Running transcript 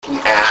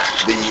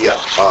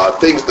the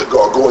things that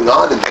are going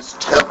on in this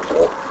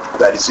temple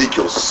that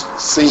Ezekiel's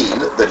seen,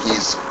 that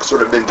he's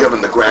sort of been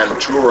given the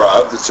grand tour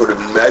of, that's sort of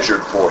been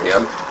measured for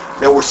him.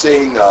 Now we're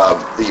seeing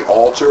the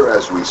altar,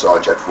 as we saw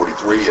in chapter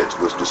 43, it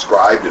was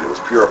described and it was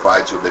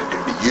purified so that it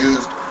could be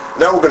used.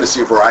 Now we're going to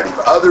see a variety of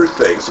other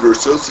things that are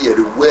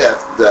associated with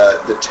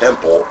the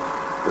temple,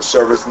 the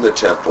service in the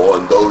temple,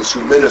 and those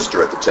who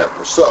minister at the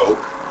temple. So,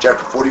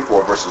 chapter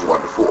 44, verses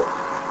 1 to 4.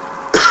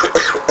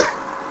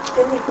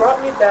 Then he brought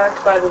me back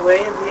by the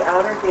way of the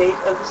outer gate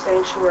of the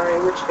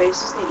sanctuary, which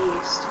faces the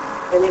east,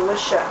 and it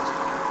was shut.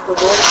 The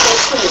Lord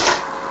said to me,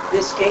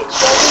 This gate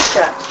shall be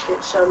shut,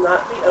 it shall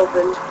not be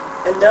opened,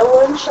 and no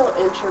one shall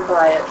enter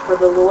by it, for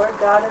the Lord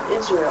God of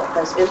Israel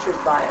has entered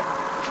by it.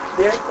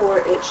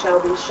 Therefore it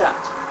shall be shut.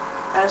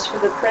 As for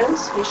the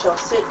prince, he shall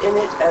sit in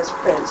it as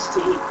prince,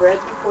 to eat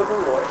bread before the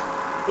Lord.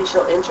 He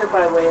shall enter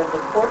by way of the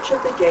porch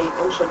of the gate,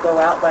 and shall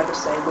go out by the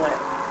same way.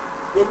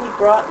 Then he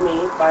brought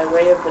me by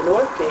way of the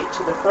north gate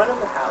to the front of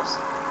the house,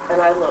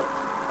 and I looked,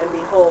 and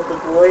behold, the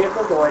glory of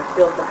the Lord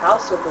filled the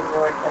house of the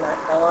Lord, and I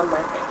fell on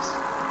my face.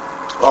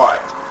 All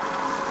right.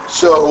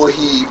 So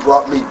he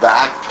brought me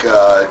back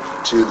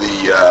to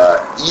the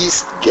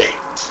east gate.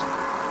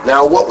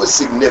 Now, what was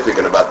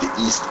significant about the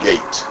east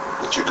gate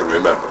that you can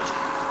remember?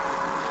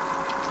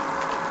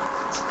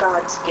 It's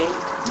God's gate.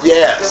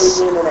 Yes.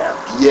 Going in and out.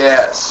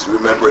 Yes.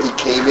 Remember, he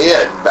came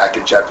in back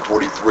in chapter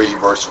 43,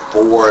 verse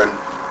 4 and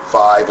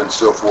 5 and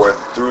so forth,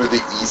 through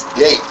the east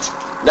gate.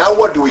 Now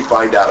what do we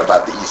find out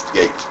about the east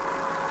gate?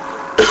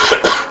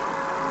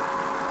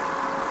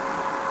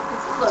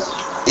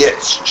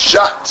 It's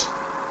shut.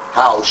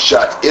 How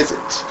shut is it?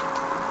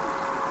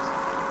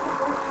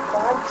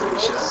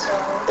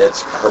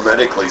 It's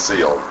hermetically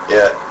sealed.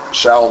 It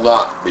shall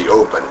not be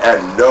open,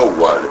 and no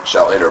one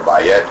shall enter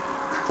by it.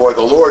 For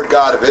the Lord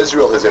God of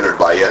Israel has entered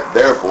by it,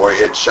 therefore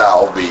it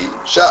shall be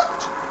shut.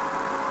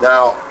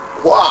 Now,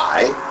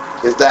 why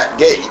is that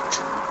gate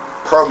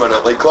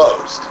permanently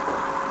closed?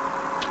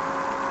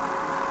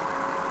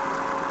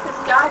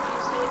 Because God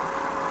used it.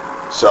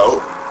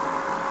 So?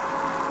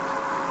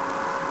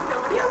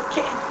 Nobody else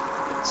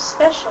can. It's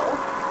special.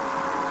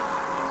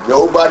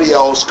 Nobody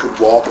else could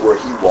walk where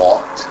he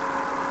walked.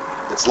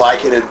 It's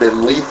like it had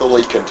been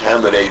lethally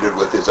contaminated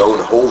with his own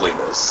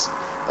holiness.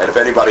 And if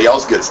anybody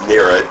else gets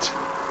near it,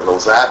 it'll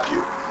zap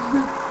you.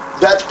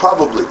 That's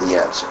probably the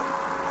answer.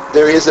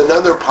 There is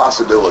another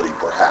possibility,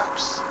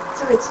 perhaps.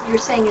 So you're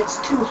saying it's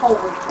too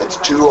holy. It's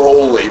too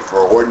holy for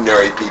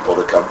ordinary people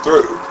to come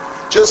through.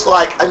 Just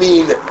like,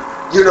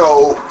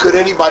 could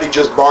anybody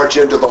just barge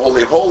into the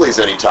Holy of Holies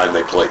anytime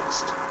they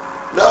pleased?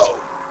 No.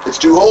 It's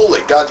too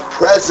holy. God's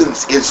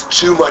presence is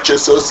too much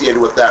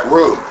associated with that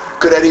room.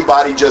 Could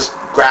anybody just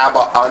grab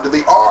onto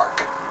the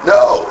ark?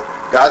 No.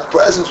 God's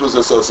presence was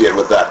associated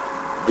with that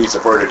piece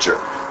of furniture.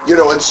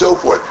 And so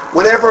forth.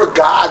 Whenever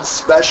God's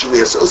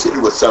specially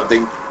associated with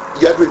something,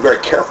 you have to be very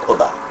careful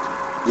about it.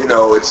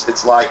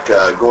 It's like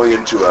going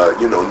into a,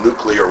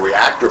 nuclear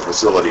reactor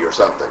facility or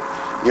something.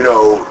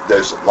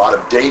 There's a lot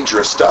of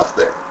dangerous stuff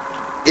there.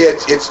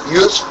 It's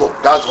useful.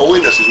 God's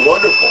holiness is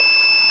wonderful.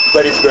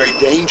 But it's very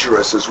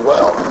dangerous as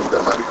well.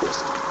 That might be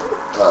Kristen.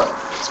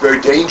 It's very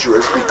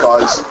dangerous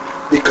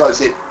because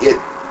it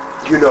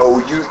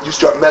you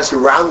start messing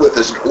around with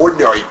as an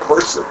ordinary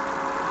person,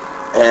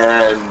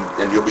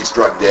 and you'll be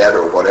struck dead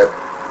or whatever.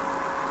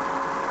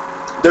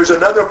 There's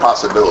another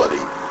possibility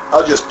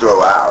I'll just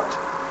throw out,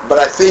 but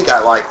I think I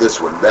like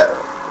this one better,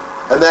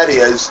 and that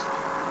is,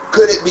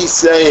 could it be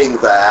saying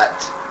that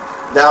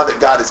now that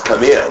God has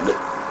come in,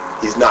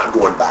 he's not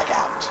going back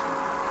out?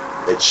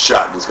 It's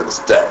shut and he's going to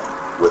stay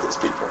with his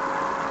people.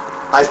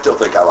 I still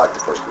think I like the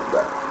first one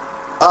better.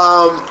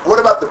 What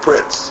about the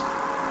prince?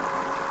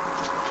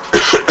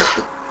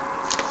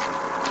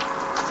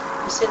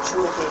 He sits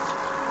in the gate.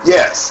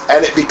 Yes,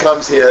 and it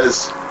becomes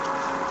his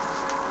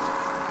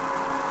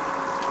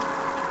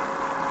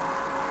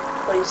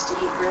place to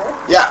eat bread.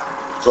 Yeah,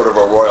 sort of a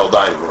royal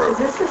dining room. Is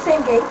this the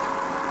same gate?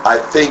 I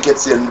think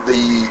it's in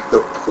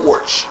the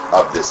porch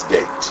of this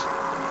gate.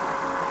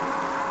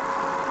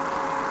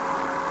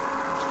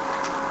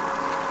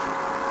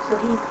 So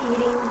he's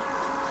eating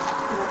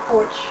in the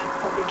porch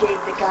of the gate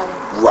that got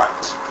in.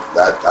 Right.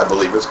 That, I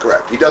believe, is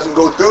correct. He doesn't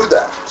go through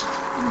that.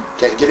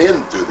 Can't get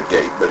in through the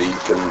gate, but he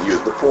can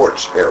use the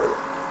porch area.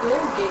 Their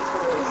gates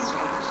were really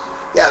strange.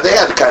 Yeah, they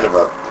had kind of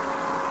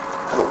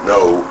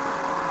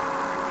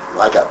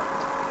like a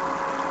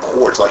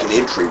porch, like an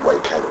entryway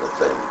kind of a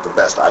thing, the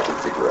best I can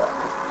figure out.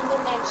 And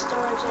then they have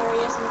storage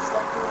areas and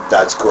stuff.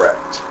 That's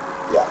correct.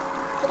 Yeah.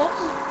 Did I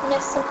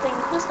miss something?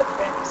 Who's the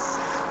prince?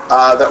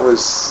 That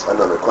was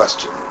another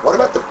question. What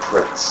about the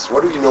prince?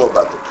 What do you know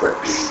about the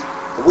prince?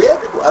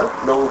 I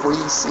don't know if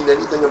we've seen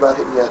anything about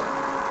him yet.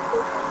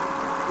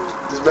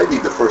 This may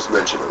be the first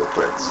mention of the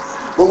prince.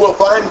 But we'll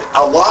find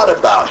a lot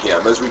about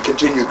him as we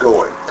continue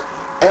going.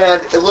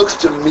 And it looks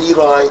to me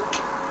like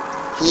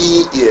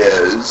he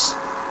is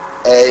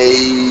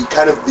a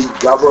kind of the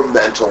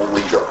governmental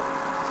leader.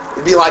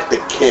 It'd be like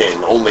the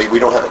king, only we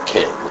don't have a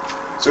king.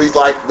 So he's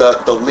like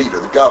the leader,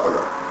 the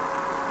governor.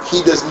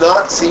 he does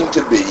not seem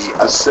to be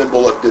a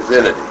symbol of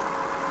divinity.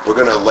 We're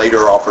going to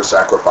later offer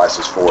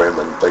sacrifices for him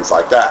and things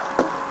like that.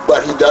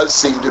 But he does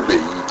seem to be,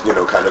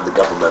 kind of the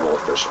governmental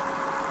official.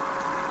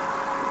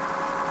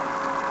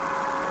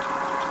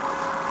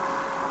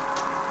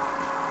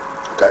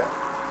 Okay.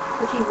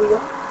 Is he real?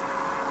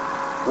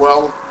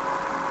 Well,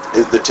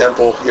 is the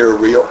temple here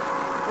real?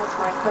 That's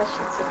my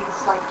question. So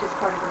he's like just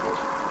part of the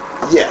vision.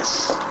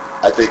 Yes,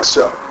 I think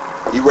so.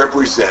 He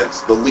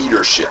represents the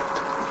leadership,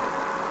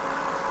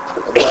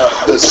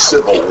 the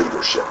civil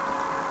leadership.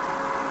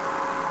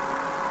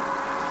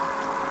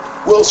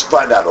 We'll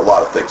find out a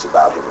lot of things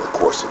about him in the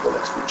course of the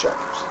next few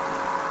chapters.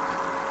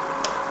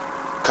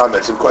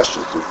 Comments and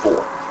questions through 4.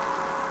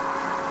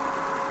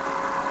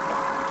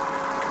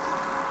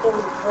 In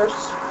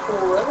verse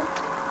 4,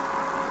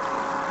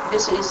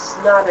 this is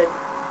not a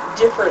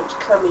different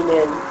coming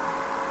in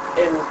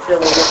and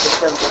filling up the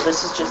temple.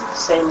 This is just the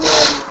same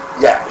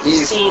one. Yeah,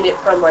 he's Seeing it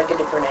from like a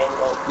different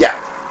angle. Yeah,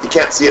 he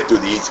can't see it through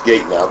the east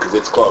gate now because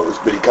it's closed,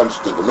 but he comes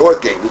through the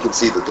north gate and he can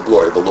see that the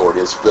glory of the Lord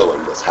is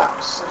filling this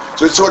house.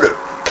 So it's sort of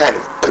kind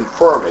of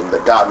confirming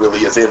that God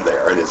really is in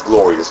there and his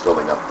glory is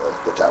filling up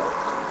the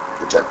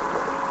tabernacle, the temple.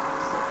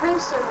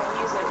 Prince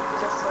doesn't use it, he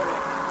just sort of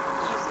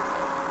uses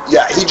it.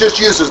 Yeah, he just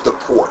uses the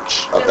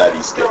porch of that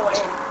east gate. Go in.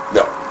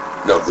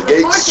 No, the porch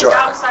gate's is shut.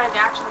 outside the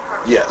actual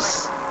part.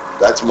 Yes,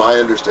 that's my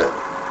understanding.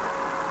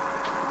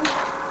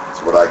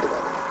 That's what I get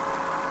out of it.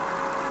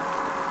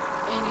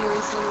 Any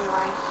reason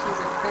why he's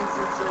a prince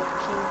instead of a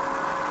king?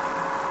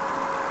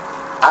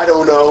 I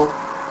don't know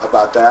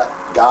about that.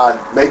 God,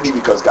 maybe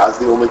because God's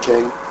the only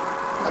king.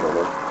 I don't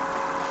know.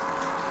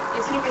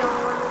 Is he the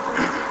only one who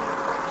can see the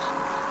porch?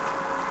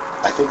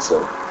 I think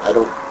so. I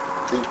don't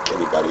think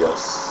anybody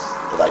else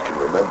that I can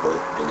remember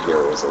in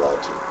here was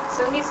allowed to.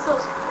 So he's still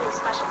pretty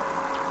special.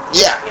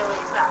 Yeah. He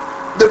believes that.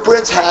 The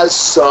prince has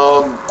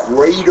some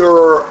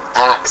greater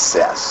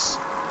access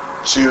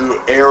to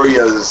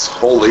areas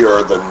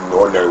holier than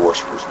ordinary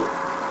worshipers do.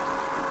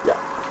 Yeah,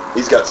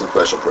 he's got some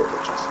special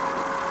privileges.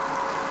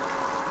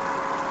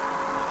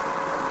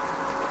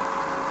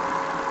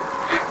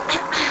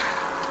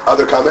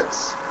 Other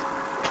comments?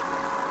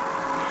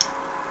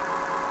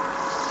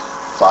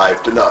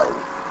 5 to 9.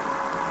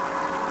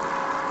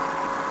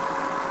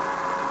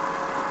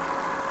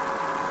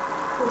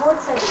 The Lord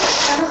said to me,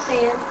 Son of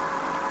man,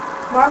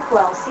 mark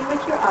well, see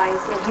with your eyes,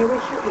 and hear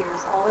with your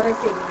ears all that I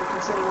say to you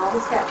concerning all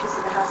the statutes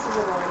of the house of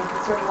the Lord, and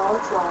concerning all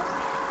its laws.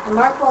 And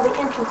mark well the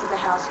entrance of the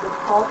house with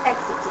all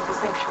exits of the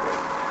sanctuary.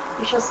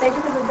 You shall say to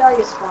the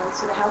rebellious ones,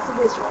 to the house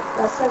of Israel,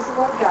 Thus says the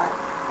Lord God,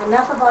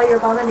 enough of all your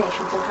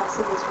abominations, O house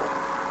of Israel.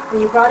 When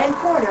you brought in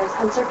foreigners,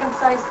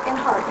 uncircumcised in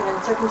heart and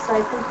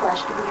uncircumcised in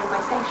flesh, to be in my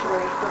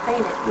sanctuary, to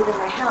profane it, even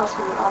my house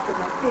when you offered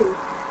my food,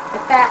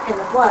 the fat and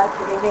the blood,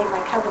 for they made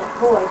my covenant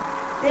void,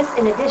 this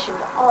in addition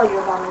to all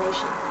your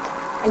abominations.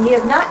 And ye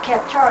have not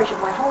kept charge of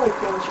my holy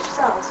things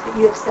yourselves, but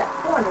you have set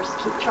foreigners to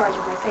keep charge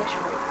of my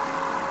sanctuary.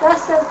 Thus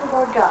says the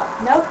Lord God,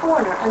 no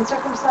foreigner,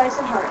 uncircumcised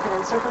in heart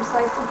and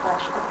uncircumcised in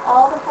flesh, of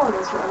all the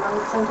foreigners who are among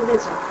the sons of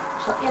Israel,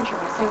 shall enter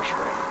my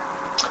sanctuary.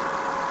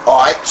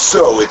 Alright,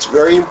 so it's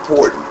very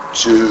important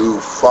to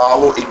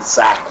follow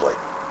exactly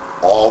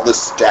all the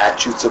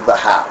statutes of the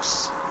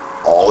house,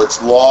 all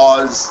its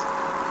laws.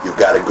 You've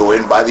got to go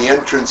in by the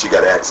entrance, you've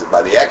got to exit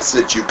by the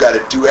exit, you've got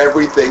to do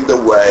everything the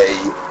way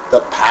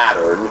the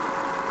pattern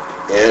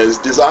is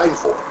designed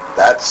for.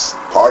 That's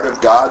part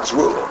of God's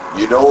rule.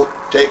 You don't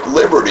take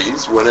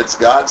liberties when it's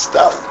God's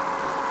stuff.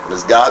 It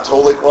is God's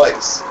holy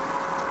place.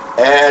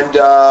 And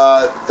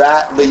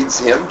that leads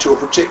him to a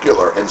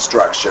particular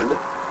instruction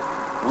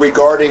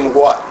regarding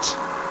what?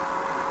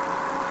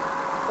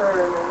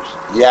 Foreigners.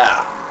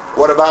 Yeah.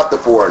 What about the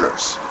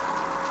foreigners?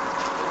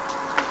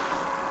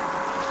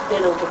 They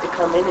don't get to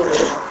come in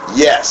anymore.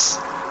 Yes.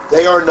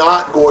 They are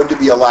not going to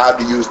be allowed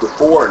to use the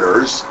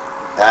foreigners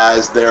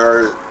as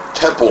their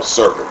temple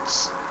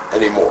servants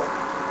anymore.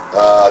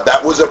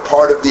 That was a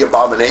part of the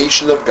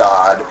abomination of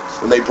God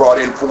when they brought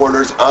in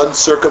foreigners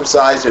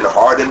uncircumcised in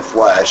heart and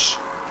flesh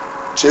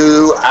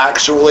to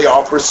actually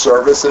offer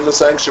service in the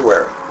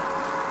sanctuary.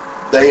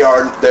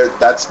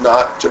 That's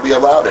not to be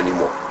allowed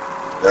anymore.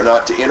 They're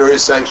not to enter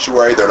his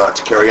sanctuary. They're not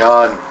to carry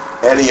on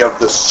any of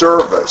the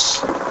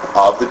service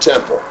of the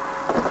temple.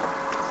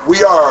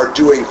 We are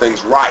doing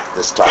things right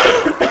this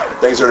time.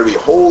 Things are to be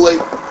holy.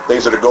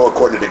 Things are to go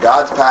according to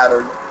God's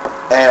pattern.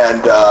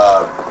 And,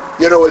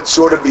 it'd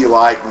sort of be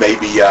like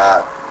maybe,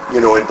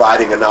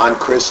 inviting a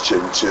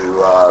non-Christian to,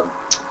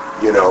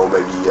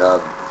 maybe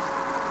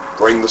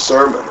bring the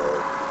sermon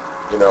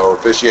or,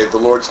 officiate the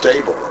Lord's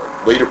table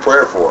or lead a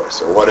prayer for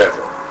us or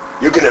whatever.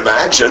 You can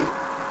imagine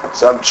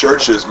some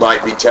churches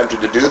might be tempted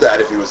to do that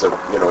if he was a,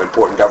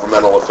 important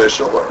governmental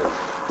official or,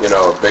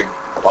 a big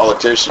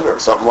politician or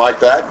something like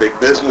that, big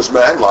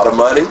businessman, a lot of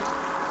money,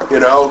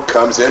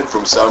 comes in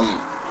from some,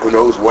 who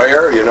knows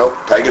where,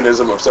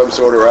 paganism of some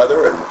sort or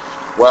other, and,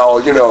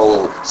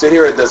 sit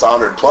here at this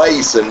honored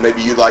place and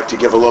maybe you'd like to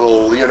give a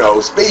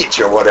little, speech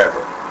or whatever.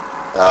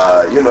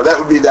 That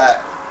would be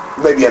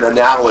maybe an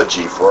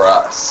analogy for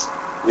us.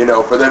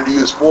 for them to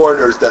use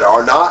foreigners that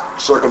are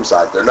not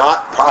circumcised. They're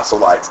not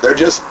proselytes. They're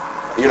just,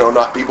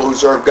 not people who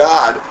serve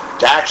God,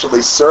 to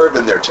actually serve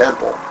in their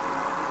temple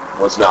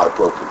was not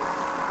appropriate.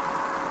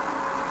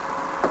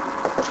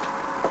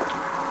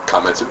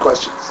 Comments and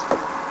questions?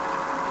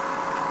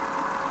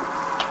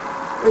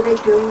 Were they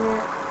doing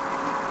that?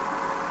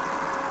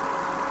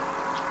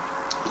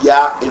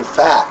 Yeah, in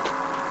fact,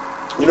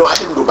 I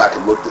didn't go back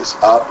and look this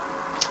up,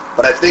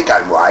 but I think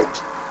I'm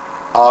right.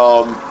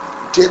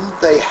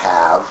 Didn't they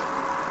have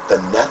the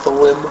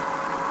Nephilim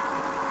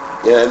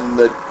in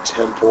the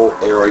temple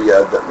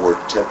area that were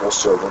temple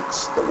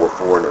servants, that were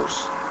foreigners?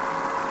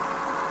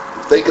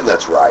 I'm thinking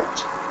that's right.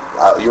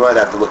 You might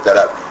have to look that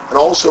up. And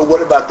also,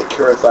 what about the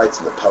Kerethites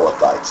and the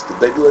Pelethites? Did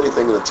they do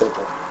anything in the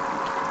temple?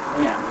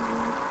 Yeah,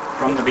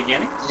 from the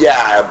beginning?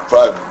 Yeah,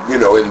 in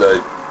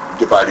the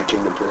divided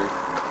kingdom period.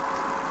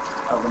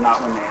 But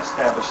not when they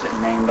established it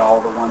and named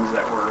all the ones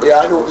that were... Yeah,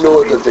 I don't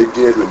know that they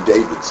did in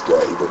David's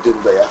day, but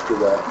didn't they after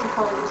that?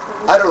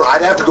 I don't know.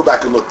 I'd have to go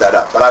back and look that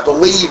up. But I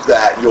believe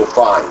that you'll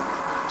find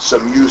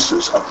some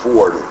uses of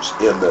foreigners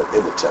in the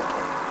temple.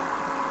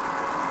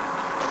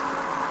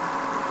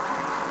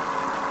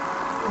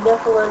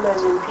 Nephilim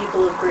as in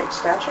people of great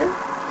stature?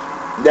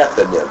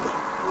 Nephilim.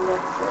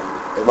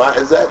 Nephilim.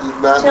 Is that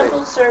not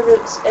Temple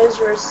servants,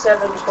 Ezra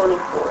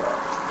 7:24.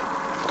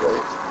 Okay.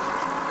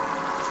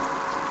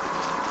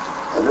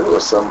 I knew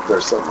there's something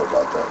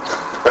about that.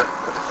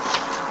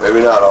 Maybe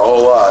not a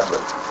whole lot,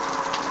 but...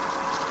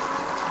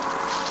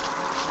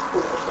 Who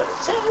knows what it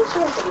says,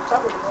 or what it's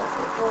talking about.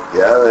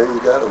 Yeah, there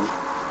you got them.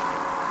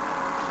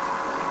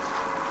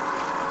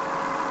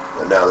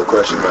 And now the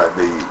question might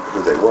be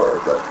who they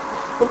were, but...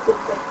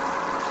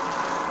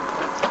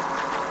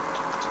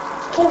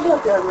 Can't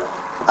help you on that.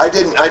 I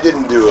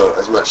didn't do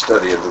as much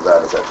study into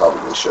that as I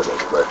probably should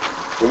have, but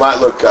you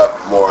might look up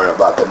more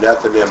about the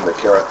Nephilim, the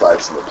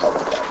Kerethites, and the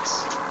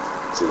Pelethites.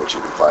 See what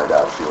you can find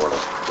out if you want to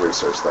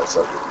research that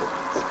subject.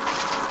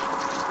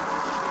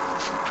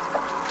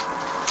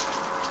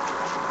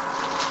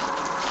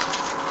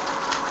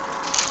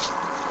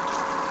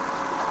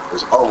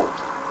 There's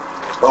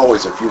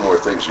always a few more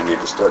things you need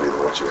to study than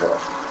what you have.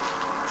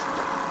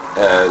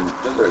 And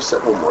then there's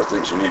several more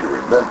things you need to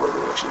remember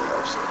than what you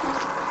have. So.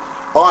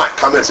 All right,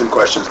 comments and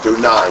questions through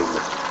 9.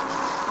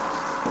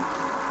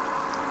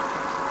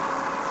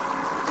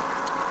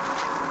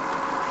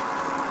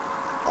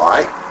 All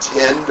right,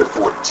 10 to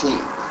 14.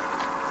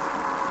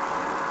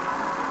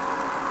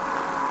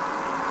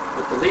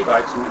 But the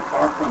Levites went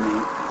far from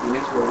me, and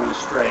Israel went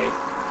astray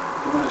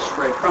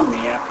from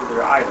me after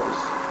their idols,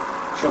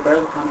 shall bear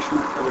the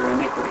punishment for their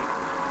iniquity.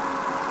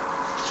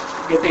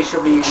 Yet they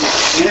shall be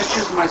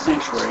ministers of my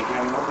sanctuary,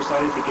 having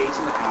oversighted the gates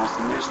of the house,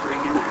 and ministering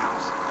in the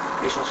house.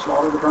 They shall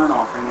slaughter the burnt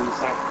offering and the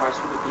sacrifice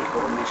for the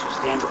people, and they shall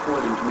stand before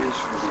them to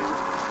minister to them.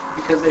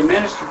 Because they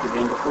ministered to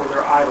them before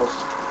their idols,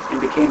 and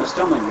became a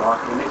stumbling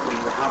block of iniquity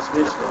of the house of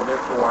Israel.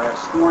 Therefore I have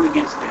sworn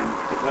against them,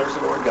 declares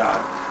the Lord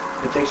God,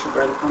 that they shall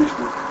bear the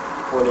punishment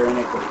for their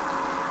iniquity.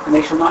 And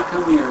they shall not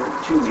come near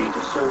to me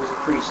to serve as a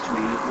priest to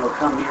me, nor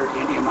come near to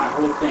any of my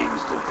holy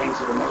things, to the things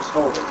that are most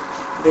holy.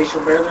 But they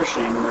shall bear their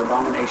shame and their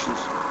abominations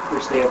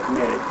which they have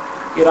committed.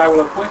 Yet I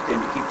will appoint them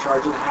to keep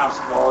charge of the house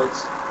of all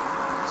its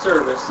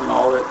service and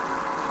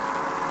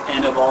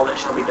of all that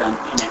shall be done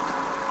in it.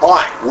 All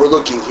right, we're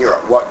looking here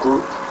at what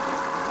group?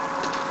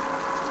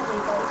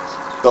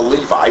 The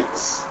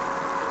Levites.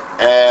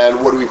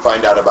 And what do we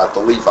find out about the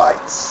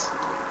Levites?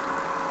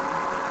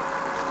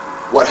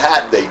 What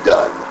had they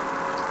done?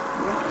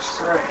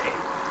 Astray.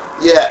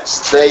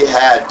 Yes, they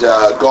had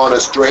gone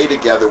astray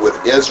together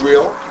with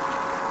Israel.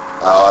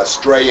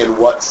 Astray in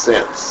what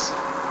sense?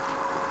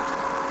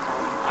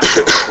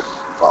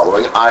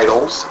 Following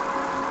idols.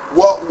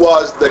 What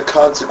was the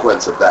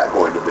consequence of that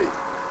going to be?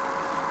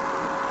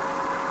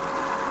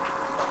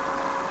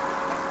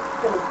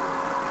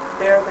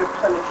 Bear their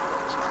punishment.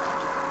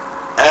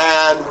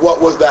 And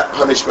what was that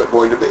punishment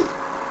going to be?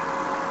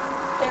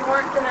 They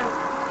weren't going to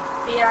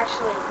be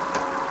actually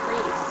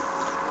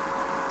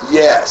priests.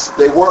 Yes,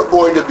 they weren't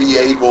going to be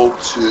able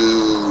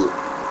to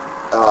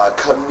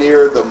come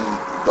near the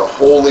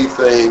holy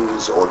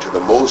things or to the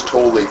most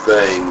holy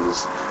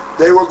things.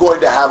 They were going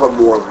to have a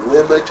more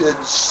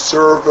limited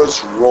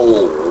service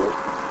role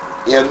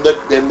in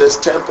this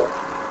temple.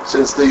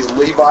 Since these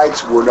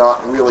Levites were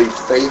not really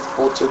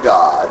faithful to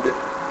God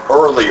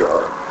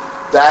earlier,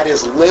 that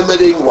is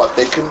limiting what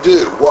they can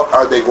do. What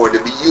are they going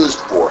to be used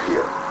for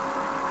here?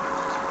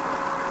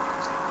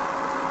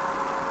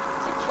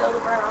 To kill the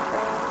burnt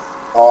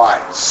offerings. All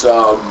right,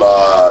 some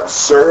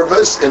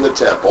service in the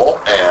temple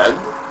and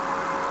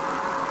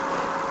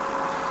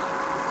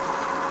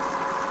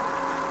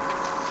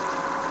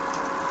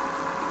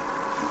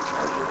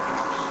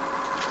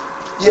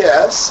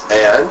yes,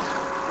 and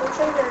Let's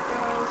say they're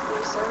going to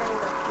be serving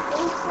the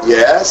people.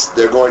 yes,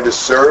 they're going to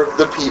serve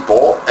the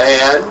people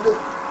and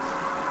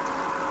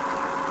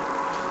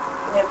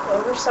They have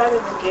oversight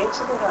of the gates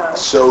of the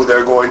house. so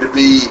they're going to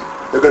be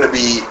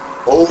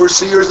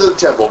overseers of the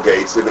temple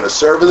gates. They're going to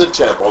serve in the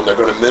temple and they're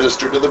going to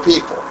minister to the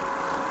people.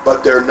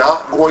 but they're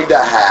not going to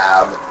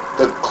have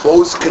the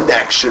close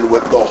connection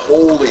with the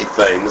holy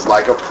things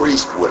like a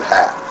priest would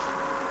have.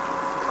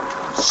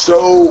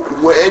 So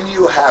when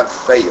you have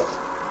failed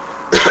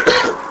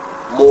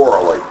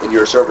morally in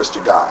your service to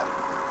God,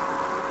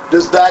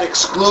 does that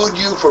exclude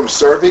you from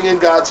serving in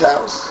God's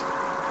house?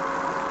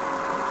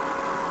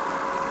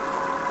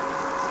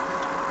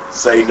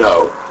 Say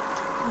no.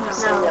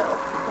 Say no.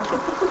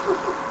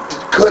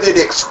 Could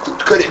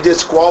it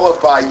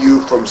disqualify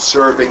you from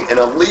serving in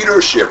a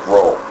leadership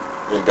role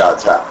in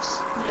God's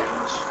house?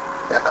 Yes.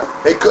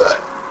 Yeah, it could.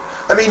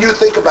 I mean, you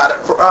think about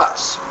it for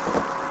us.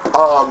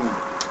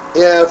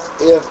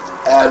 If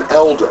an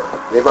elder,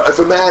 if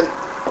a man,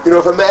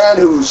 if a man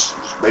who's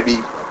maybe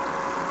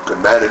a good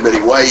man in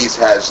many ways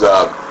has,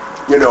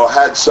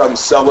 had some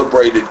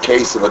celebrated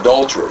case of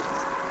adultery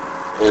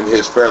in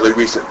his fairly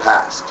recent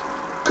past,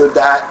 could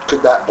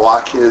that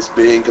block his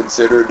being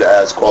considered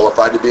as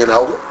qualified to be an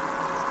elder?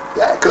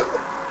 Yeah, it could.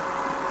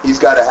 He's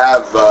got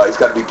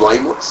to be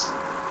blameless.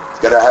 He's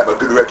got to have a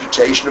good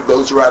reputation of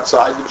those who are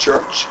outside the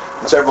church,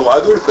 and several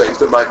other things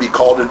that might be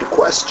called into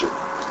question.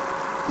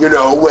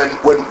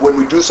 When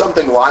we do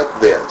something like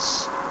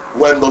this,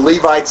 when the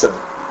Levites have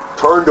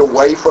turned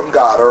away from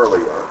God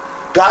earlier,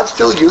 God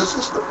still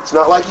uses them. It's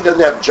not like he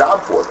doesn't have a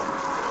job for them.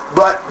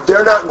 But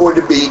they're not going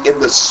to be in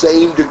the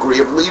same degree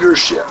of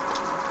leadership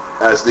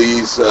as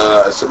these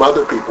some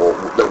other people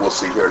that we'll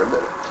see here in a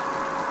minute.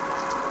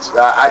 So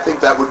I think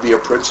that would be a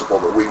principle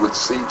that we would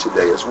see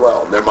today as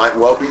well. And there might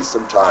well be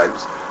some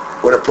times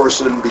when a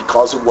person,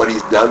 because of what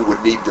he's done,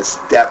 would need to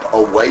step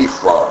away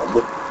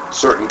from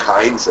certain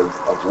kinds of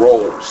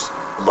roles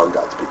among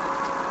God's people.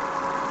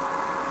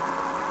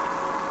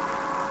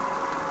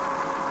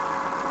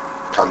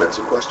 Comments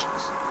and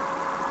questions?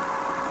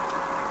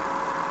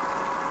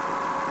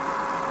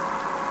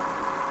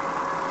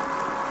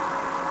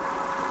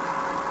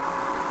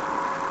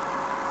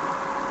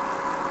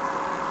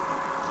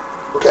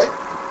 Okay.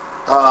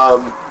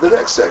 The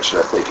next section,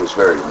 I think, is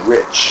very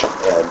rich,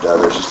 and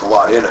there's just a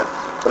lot in it.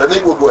 But I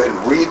think we'll go ahead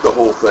and read the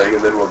whole thing,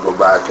 and then we'll go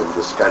back and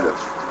just kind of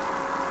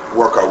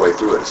work our way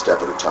through it a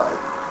step at a time.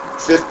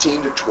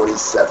 15 to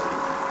 27.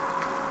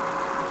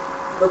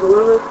 But the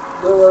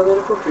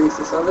Levitical priests,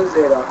 the sons of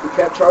Zadok, who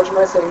kept charge of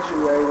my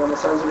sanctuary when the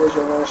sons of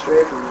Israel went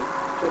astray from me,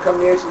 shall come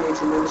near to me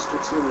to minister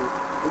to me.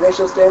 And they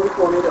shall stand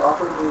before me to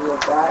offer me the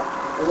fat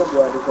and the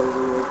blood before the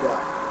Lord God.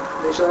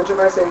 And they shall enter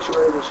my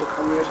sanctuary, they shall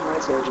come near to my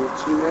table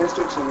to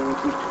minister to me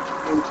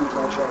and keep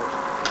my charge.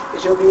 It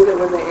shall be that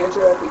when they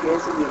enter at the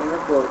gates of the inner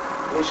court,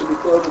 they shall be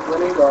clothed with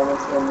linen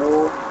garments, and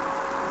wool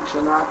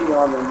shall not be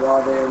on them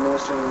while they are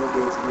ministering in the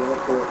gates of the inner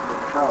court of the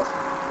house.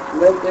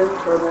 Linen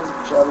turbans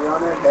shall be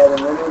on their head, and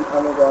linen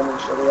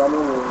undergarments shall be on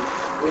their wings.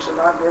 They shall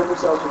not gird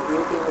themselves with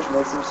anything which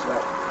makes them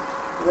sweat.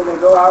 And when they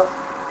go out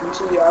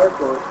into the outer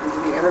court,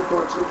 into the inner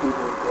court to the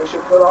people, they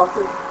shall put off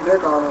their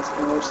garments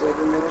in which they have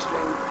been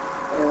ministering,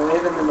 and lay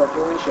them in the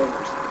holy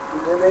chambers.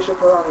 And then they shall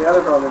put on the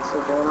other garments,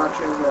 so they will not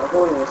transmit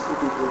holiness to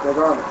the people with their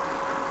garments.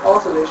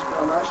 Also they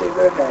shall not shave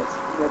their heads,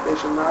 yet they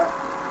shall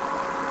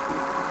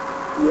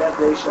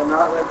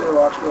not let their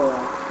locks grow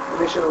long, and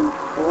they shall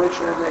only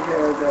trim the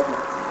hair of their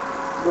heads.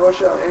 Nor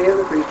shall any of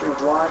the priests drink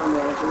wine when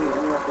they enter the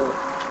inner court,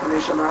 and they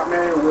shall not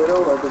marry a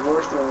widow or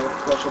divorced woman,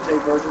 but shall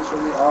take virgins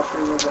from the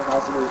offspring of the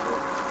house of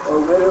Israel, or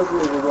a widow who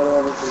is a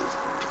widow of a priest.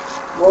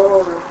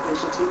 Moreover, they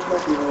shall teach my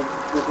people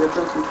the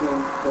difference between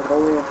the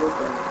holy and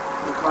profane,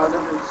 and cause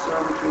them to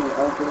discern between the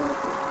unclean and the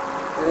clean.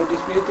 And in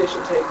dispute they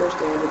shall take their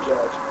stand to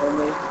judge, and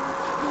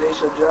they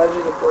shall judge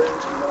it according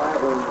to my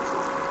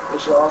ordinances. They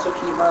shall also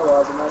keep my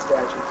laws and my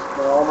statutes,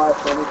 and all my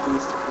appointed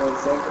feasts, and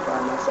sanctify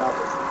my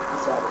Sabbaths.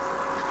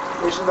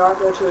 They shall not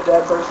go to a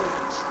dead person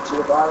to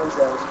defile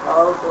themselves.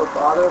 However, for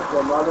father,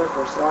 for mother,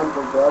 for son,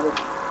 for brother,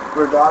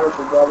 for daughter,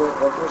 for brother,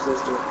 or for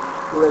sister,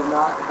 who has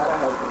not had a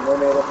husband, they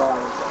may defile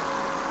themselves.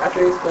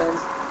 After he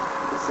spends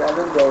the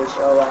 7 days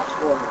shall elapse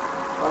for him.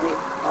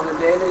 On the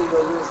day that he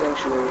goes in the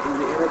sanctuary, in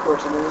the inner court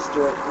to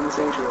minister in the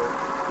sanctuary,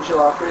 he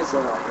shall offer his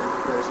sin offering in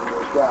comparison to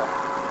his God.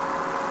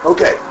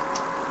 Okay.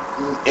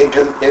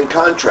 In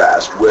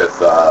contrast with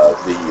the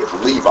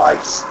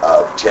Levites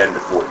of 10 to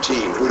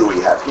 14, who do we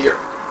have here?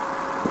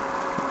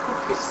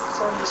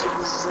 Sons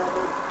of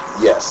Zadok.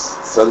 Yes,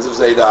 sons of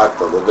Zadok,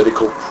 the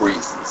Levitical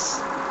priests.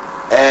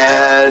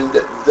 And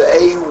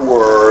they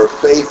were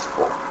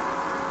faithful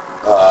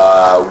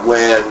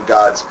when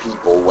God's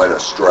people went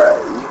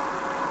astray.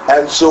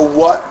 And so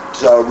what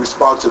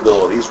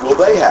responsibilities will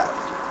they have?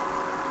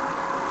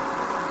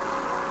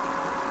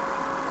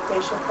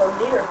 They shall come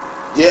near.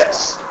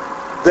 Yes,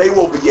 they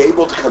will be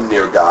able to come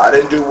near God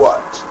and do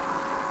what?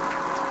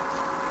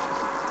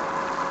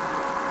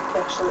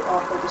 Actually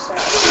offer the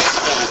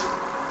sacrifice.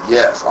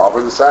 Yes,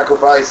 offer the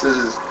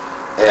sacrifices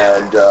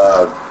and,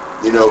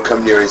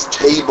 come near his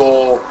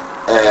table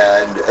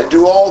and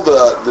do all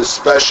the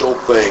special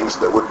things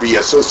that would be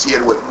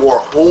associated with more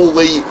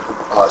holy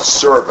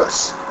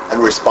service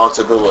and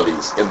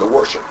responsibilities in the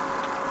worship.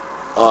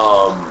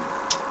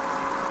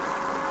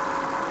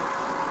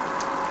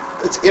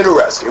 It's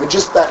interesting. I mean,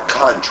 just that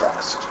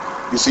contrast.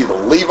 You see the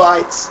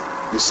Levites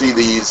You see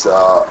these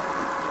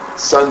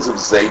sons of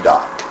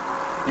Zadok.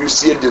 You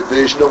see a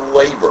division of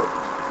labor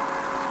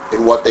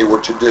in what they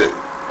were to do.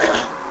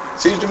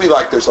 Seems to me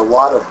like there's a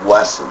lot of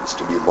lessons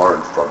to be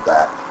learned from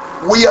that.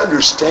 We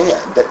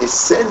understand that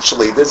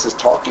essentially this is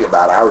talking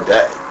about our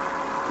day.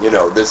 You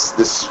know, this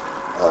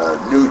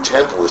new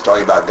temple is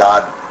talking about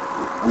God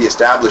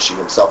reestablishing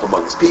himself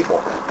among his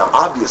people. Now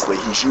obviously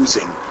he's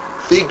using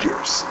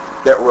figures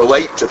that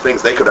relate to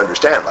things they could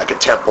understand, like a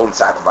temple and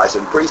sacrifice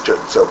and priesthood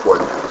and so forth.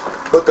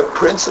 But the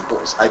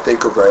principles, I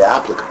think, are very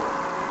applicable.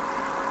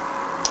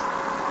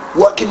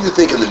 What can you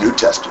think in the New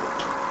Testament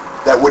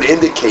that would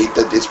indicate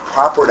that it's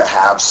proper to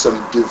have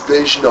some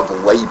division of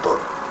labor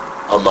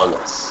among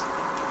us?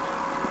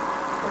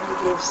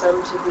 He gave some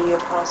to be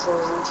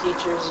apostles and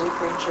teachers and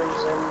preachers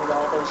and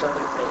all those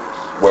other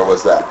things. Where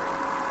was that?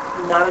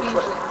 Not a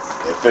clue.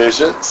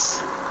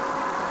 Ephesians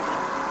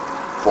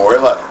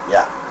 4:11,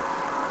 yeah.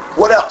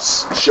 What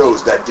else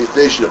shows that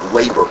division of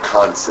labor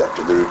concept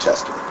in the New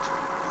Testament?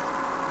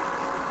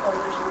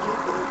 Elders and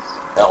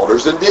deacons.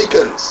 Elders and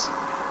deacons.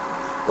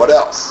 What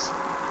else?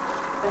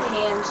 The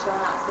hand shall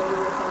not say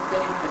with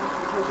something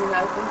because you're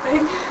not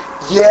something.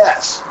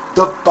 Yes,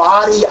 the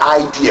body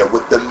idea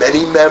with the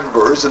many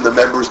members, and the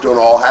members don't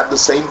all have the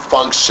same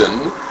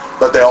function,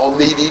 but they all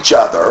need each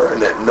other,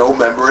 and that no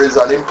member is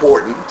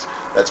unimportant.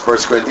 That's 1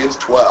 Corinthians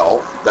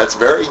 12. That's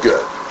very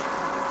good.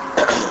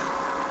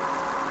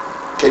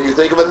 Can you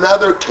think of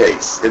another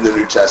case in the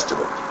New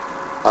Testament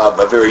of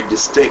a very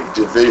distinct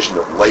division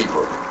of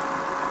labor?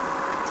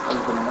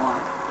 Husband and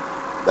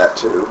wife. That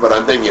too, but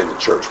I'm thinking in the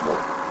church more.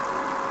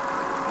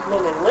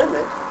 Men and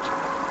women.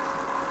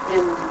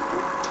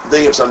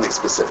 Think of something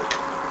specific.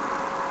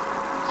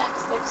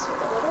 Acts 6 with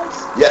the widows.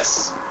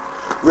 Yes.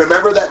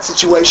 Remember that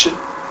situation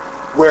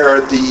where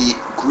the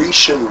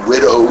Grecian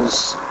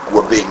widows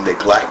were being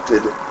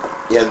neglected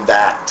in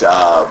that,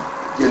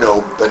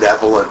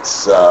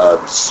 benevolence,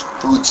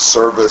 food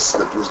service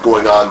that was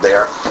going on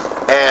there.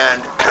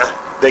 And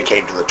they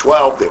came to the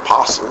 12, the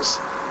apostles.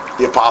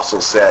 The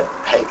apostles said,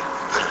 hey,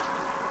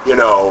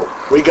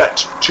 we got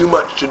too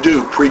much to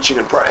do preaching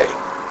and praying.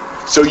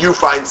 So you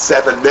find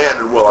 7 men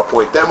and we'll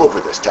appoint them over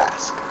this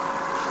task.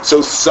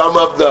 So some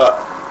of the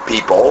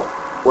people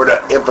were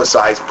to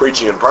emphasize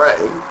preaching and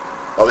praying,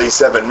 while these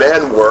 7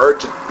 men were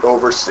to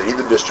oversee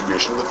the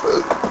distribution of the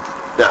food.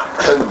 Now,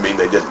 that doesn't mean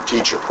they didn't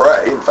teach or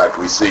pray. In fact,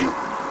 we see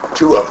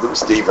 2 of them,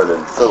 Stephen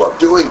and Philip,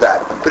 doing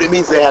that. But it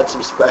means they had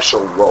some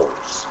special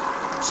roles,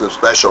 some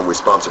special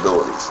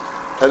responsibilities.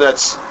 And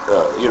that's,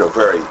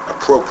 very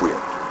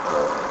appropriate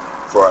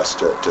for us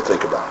to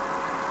think about.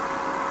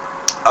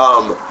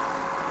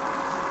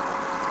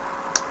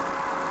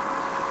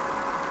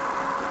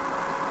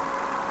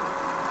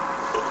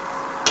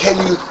 Can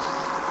you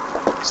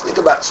think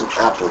about some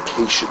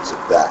applications of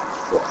that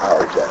for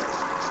our day?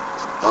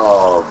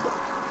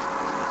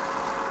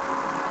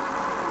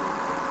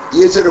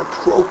 Is it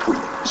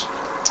appropriate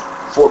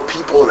for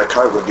people in a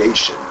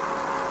congregation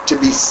to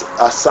be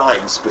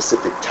assigned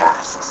specific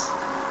tasks?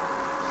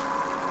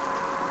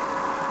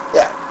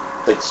 Yeah,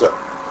 I think so.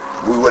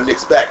 We wouldn't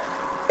expect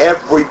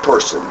every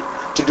person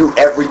to do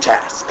every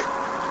task.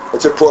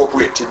 It's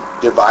appropriate to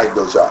divide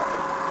those up.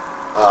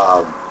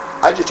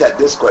 I just had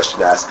this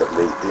question asked of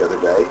me the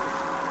other day.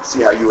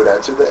 See how you would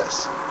answer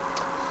this.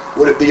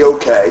 Would it be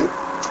okay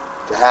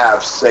to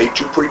have, say,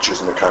 2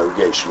 preachers in a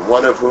congregation,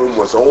 one of whom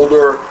was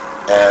older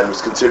and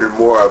was considered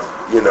more of,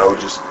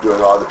 just doing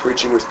all the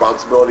preaching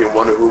responsibility, and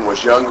one of whom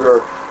was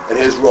younger, and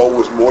his role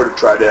was more to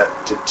try to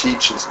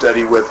teach and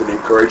study with and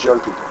encourage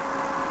young people?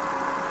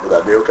 Would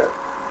that be okay?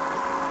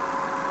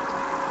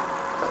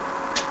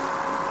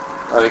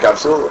 I think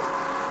absolutely.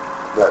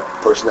 That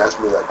person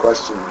asked me that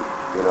question,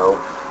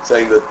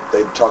 saying that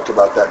they'd talked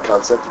about that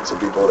concept and some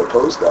people had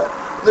opposed that.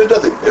 There's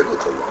nothing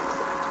biblically wrong with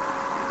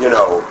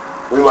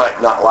it. We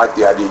might not like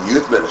the idea of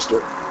youth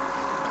minister.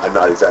 I'm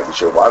not exactly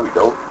sure why we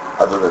don't,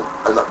 other than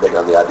I'm not big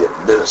on the idea of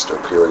minister,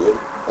 period.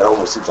 That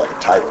almost seems like a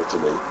title to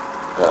me,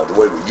 the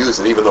way we use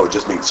it, even though it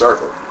just means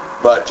servant.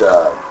 But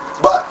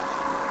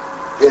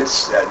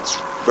it's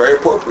very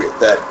appropriate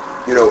that,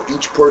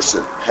 each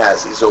person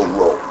has his own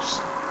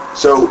roles.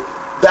 So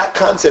that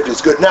concept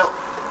is good. Now,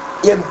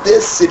 in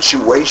this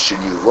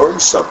situation, you learn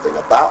something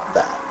about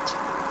that.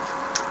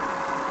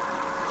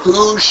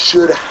 Who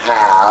should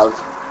have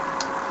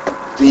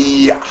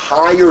the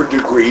higher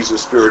degrees of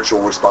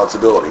spiritual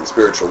responsibility and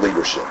spiritual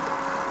leadership?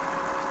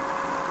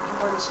 The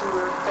ones who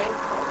are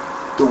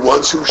faithful. The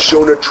ones who've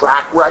shown a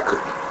track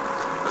record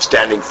of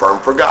standing firm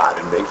for God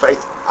and being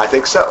faithful. I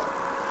think so.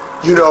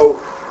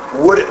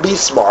 Would it be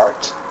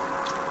smart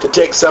to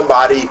take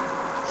somebody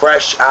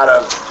fresh out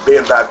of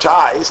being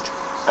baptized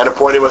and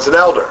appoint him as an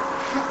elder?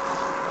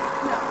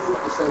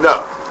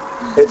 No.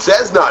 It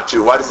says not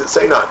to. Why does it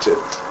say not to?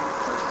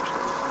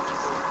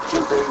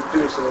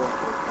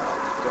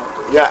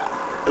 Yeah.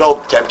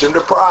 It'll tempt him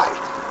to pride.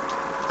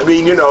 I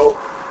mean,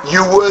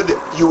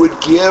 you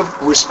would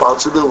give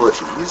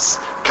responsibilities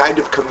kind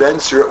of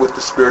commensurate with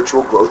the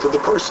spiritual growth of the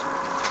person.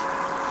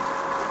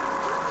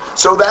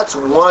 So that's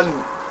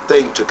one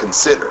thing to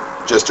consider.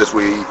 just as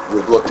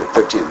we've looked at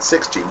 15 and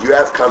 16. Do you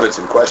have comments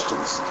and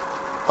questions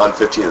on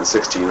 15 and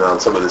 16 on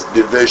some of this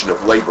division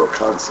of labor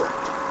concept?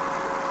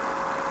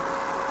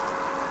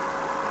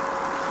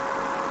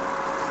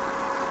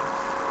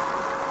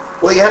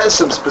 Well, he has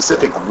some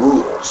specific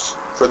rules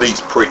for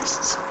these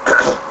priests.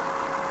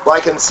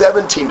 Like in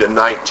 17 to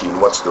 19,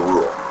 what's the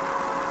rule?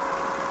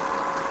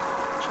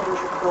 Change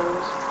your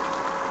clothes.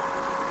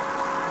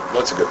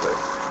 That's a good thing.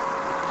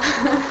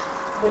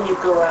 When you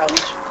go out,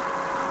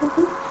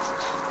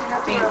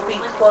 be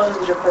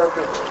clothed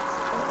appropriately.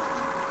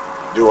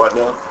 Do what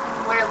now?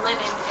 Wear linen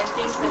and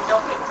things that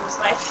don't make them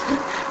sweat.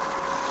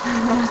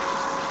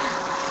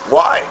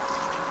 Why?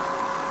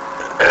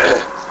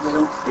 They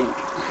don't stink.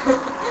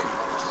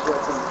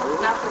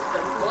 Not with the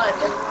blood,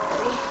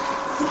 definitely.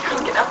 You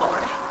can't get up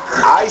already.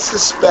 I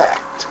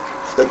suspect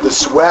that the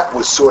sweat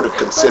was sort of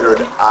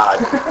considered a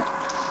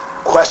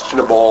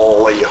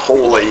questionably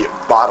holy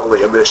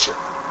bodily emission.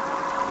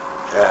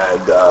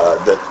 And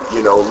that,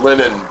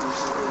 linen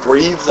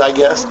breathes, I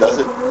guess, does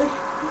it?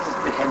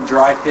 They had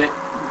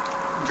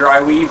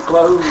dry weave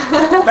clothes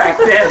back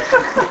then.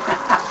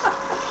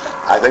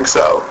 I think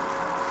so.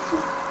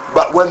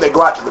 But when they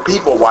go out to the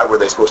people, why were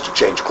they supposed to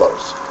change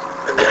clothes?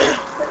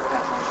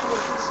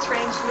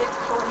 Strange knit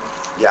clothing.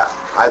 Yeah,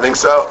 I think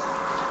so.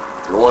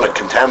 You don't want to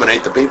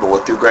contaminate the people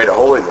with too great a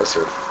holiness,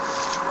 or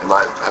they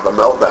might have a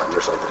meltdown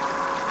or something.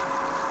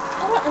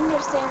 I don't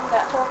understand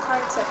that whole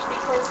concept,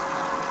 because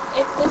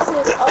if this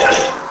is all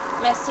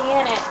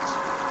messianic,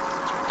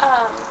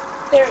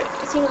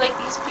 it seems like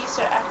these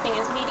priests are acting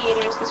as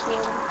mediators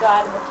between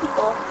God and the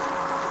people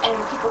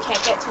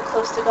can't get too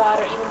close to God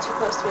or even too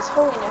close to His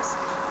holiness.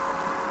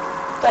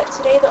 But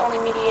today the only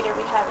mediator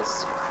we have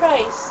is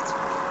Christ,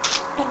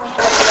 and we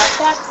have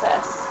direct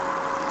access.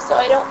 So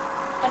I don't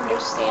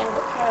understand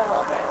the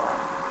parallel very well.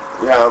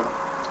 Yeah,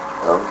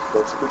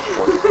 that's a good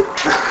point.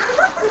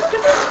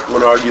 I'm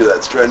going to argue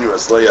that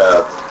strenuously.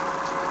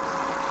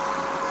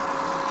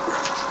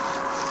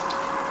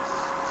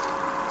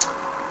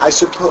 I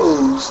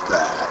suppose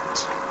that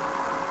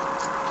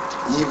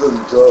even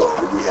though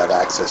we have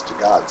access to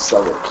God,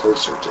 some are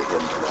closer to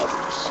Him than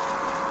others.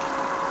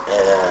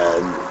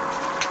 And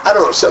I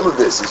don't know, some of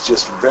this is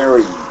just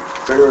very,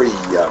 very,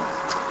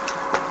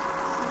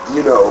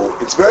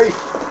 it's very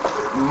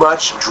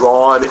much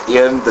drawn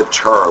in the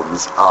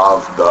terms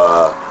of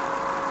the,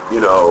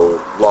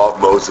 law of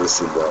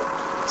Moses and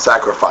the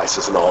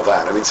sacrifices and all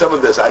that. I mean, some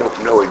of this I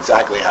don't know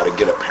exactly how to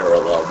get a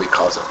parallel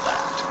because of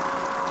that.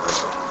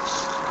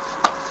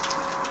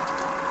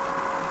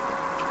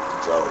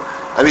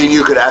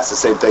 You could ask the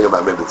same thing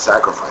about maybe the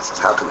sacrifices.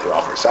 How can they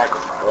offer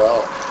sacrifice?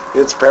 Well,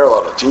 it's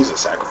parallel to Jesus'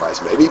 sacrifice.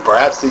 Maybe,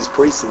 perhaps these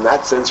priests in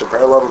that sense are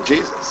parallel to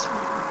Jesus.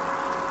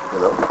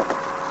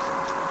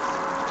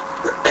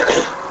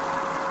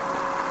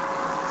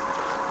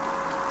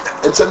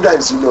 And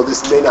sometimes,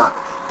 this may not...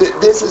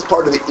 This is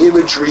part of the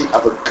imagery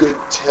of a good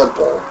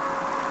temple,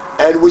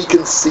 and we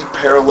can see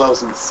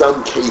parallels in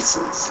some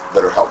cases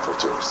that are helpful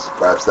to us.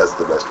 Perhaps that's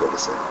the best way to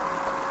say it.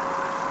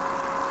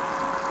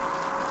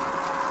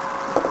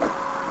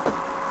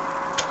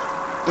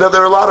 Now,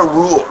 there are a lot of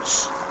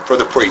rules for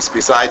the priests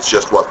besides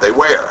just what they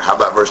wear. How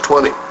about verse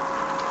 20?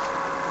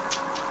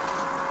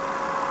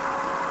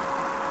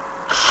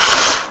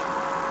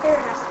 Hair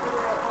has to be the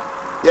right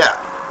way. Yeah.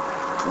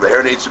 The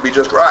hair needs to be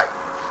just right.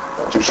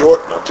 Not too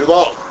short, not too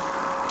long.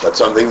 That's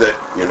something that,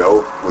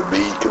 would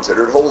be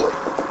considered holy.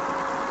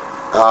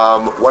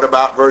 What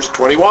about verse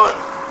 21?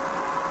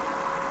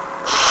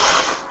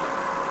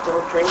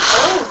 Don't drink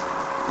wine.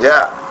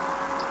 Yeah.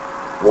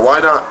 Well, why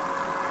not?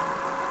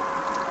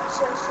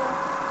 So.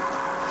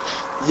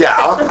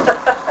 Yeah.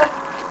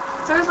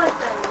 Sounds like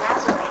the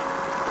Nazarite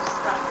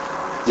stuff.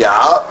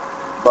 Yeah.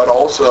 But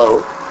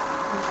also...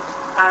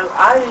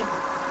 I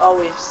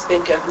always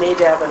think of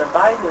Nadab and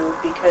Abihu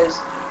because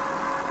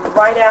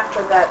right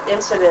after that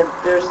incident,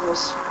 there's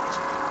this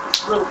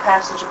little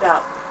passage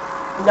about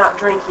not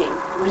drinking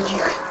when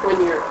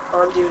you're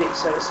on duty,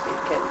 so to speak.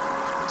 And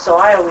so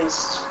I always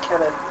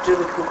kind of do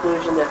the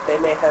conclusion that they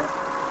may have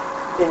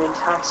been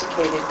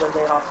intoxicated when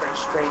they offered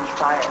strange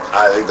fire.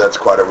 I think that's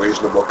quite a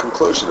reasonable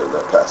conclusion in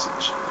that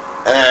passage.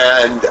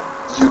 And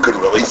you can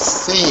really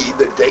see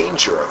the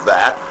danger of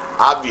that.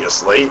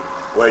 Obviously,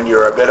 when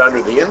you're a bit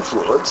under the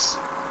influence,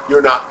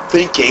 you're not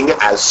thinking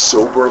as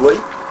soberly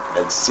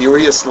and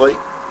seriously.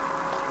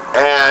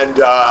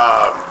 And,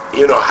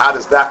 how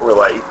does that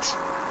relate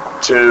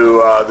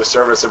to the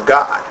service of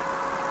God?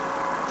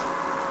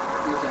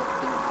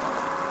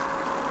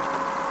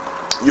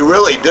 You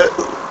really do.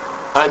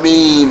 I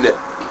mean,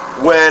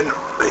 when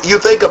you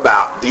think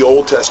about the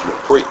Old Testament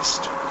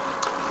priest,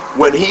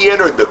 when he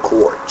entered the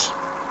court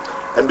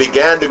and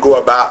began to go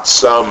about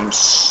some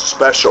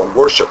special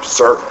worship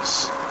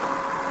service,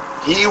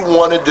 he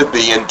wanted to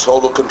be in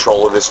total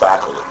control of his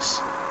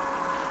faculties,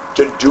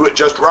 to do it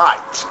just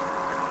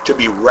right, to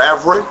be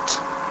reverent,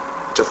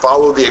 to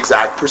follow the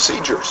exact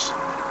procedures.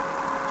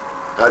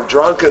 A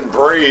drunken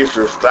priest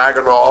who's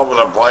staggering all over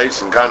the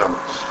place and kind of,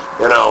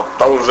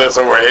 throws this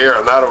over here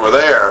and that over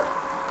there,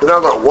 They're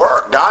not going to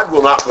work. God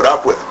will not put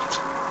up with it.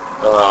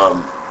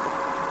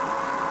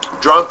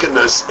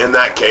 Drunkenness in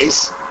that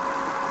case,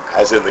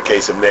 as in the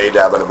case of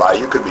Nadab and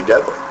Abihu, could be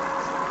deadly.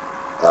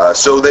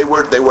 So they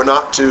were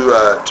not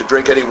to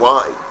drink any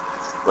wine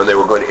when they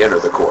were going to enter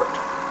the court.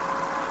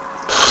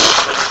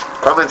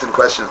 Comments and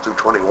questions through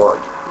 21.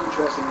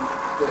 Interesting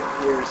that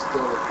here is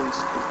still the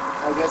priest.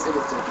 I guess they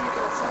could still drink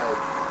outside.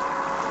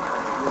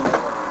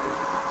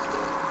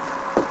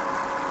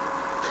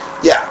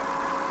 Yeah.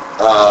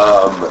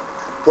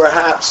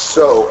 Perhaps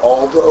so,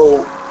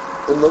 although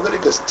in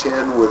Leviticus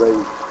 10, what do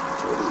you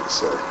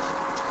say?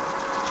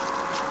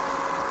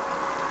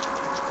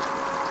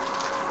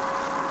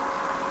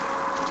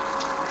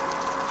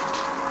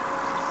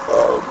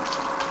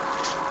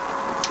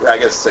 Yeah, I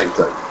guess the same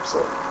thing.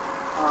 So.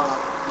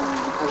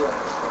 I have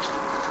a question.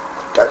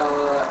 Okay.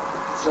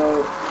 So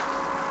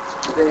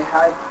they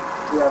had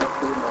to have a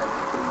clean line.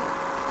 They couldn't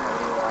have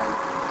any line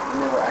when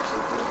they were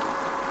actually doing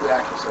the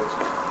actual service.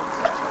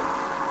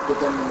 But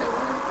then when they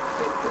weren't,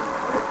 they didn't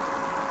work.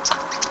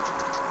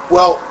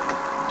 Well,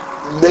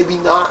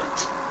 maybe not,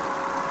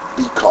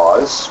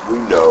 because we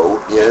know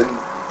in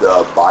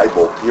the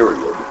Bible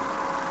period,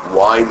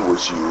 wine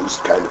was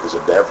used kind of as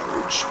a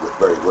beverage with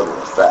very little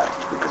effect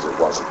because it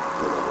wasn't,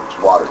 it was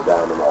watered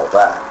down and all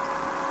that.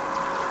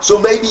 So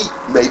maybe,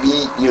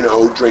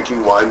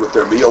 drinking wine with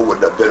their meal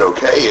wouldn't have been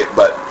okay,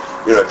 but,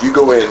 if you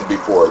go in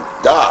before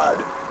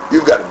God,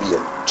 you've got to be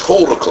in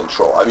total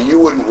control. I mean, you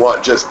wouldn't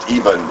want just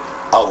even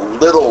a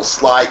little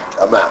slight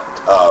amount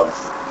of,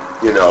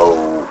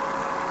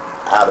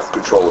 out of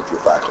control of your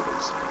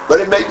faculties.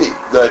 But it may be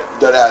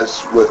that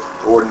as with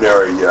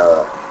ordinary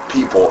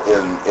people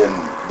in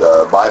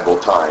the Bible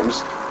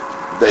times,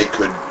 they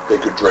could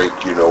drink,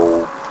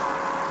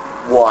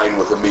 wine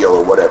with a meal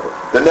or whatever.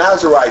 The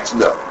Nazarites,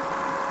 no.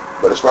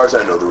 But as far as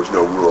I know, there was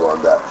no rule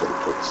on that for the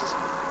priests.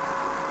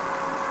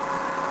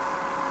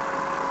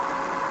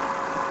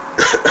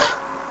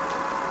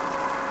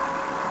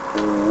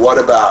 What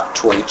about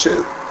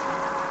 22?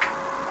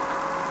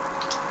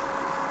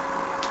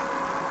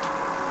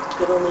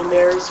 Could only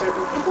marry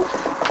certain people.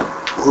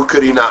 Who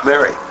could he not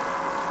marry?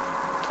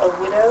 A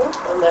widow,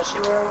 unless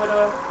you were a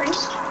widow of a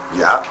priest.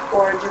 Yeah.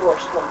 Or a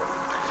divorced woman.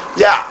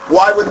 Yeah.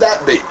 Why would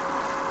that be?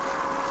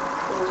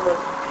 Those were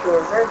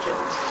pure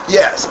virgins.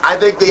 Yes, I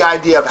think the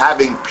idea of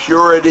having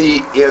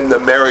purity in the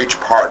marriage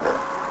partner.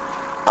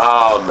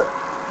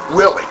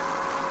 Really,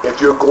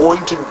 if you're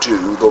going to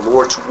do the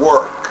Lord's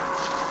work,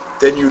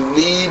 then you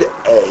need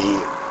a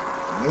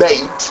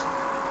mate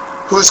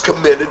who's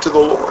committed to the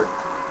Lord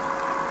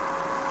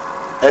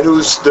and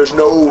there's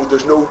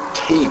no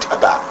taint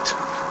about.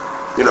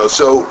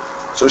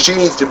 So she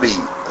needs to be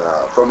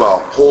from a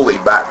holy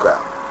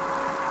background.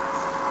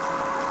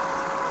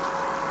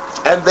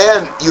 And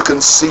then you can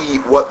see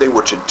what they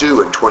were to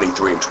do in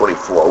 23 and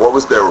 24. What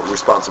was their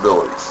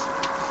responsibilities?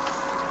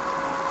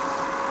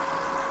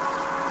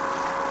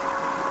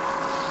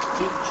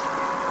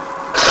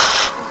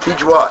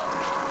 Teach what? I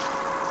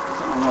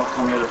don't know if it's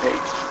on the other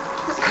page.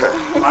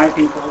 My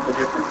people, the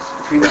difference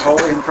between the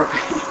holy and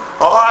profane.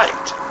 All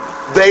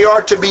right. They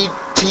are to be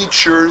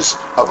teachers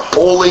of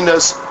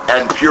holiness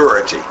and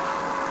purity.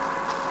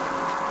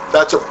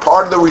 That's a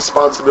part of the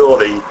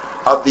responsibility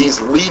of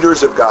these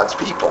leaders of God's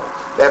people.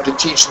 They have to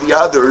teach the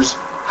others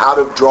how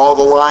to draw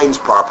the lines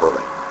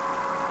properly.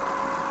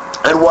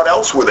 And what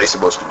else were they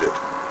supposed to do?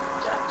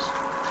 Judge.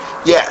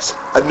 Yes,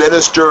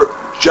 administer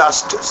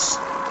justice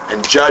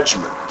and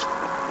judgment.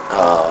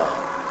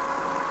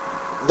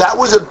 That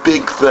was a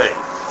big thing,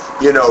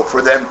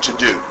 for them to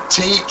do.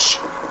 Teach,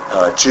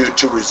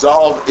 to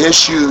resolve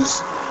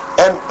issues.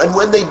 And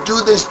when they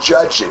do this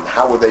judging,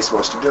 how were they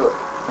supposed to do it?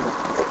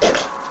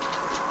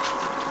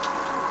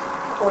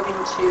 According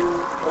to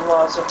the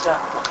laws of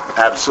God.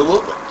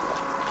 Absolutely.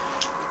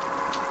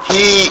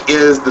 He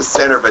is the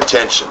center of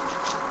attention.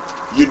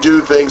 You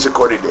do things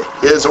according to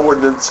His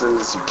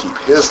ordinances, you keep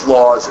His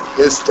laws and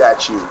His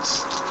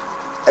statutes.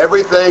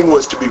 Everything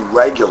was to be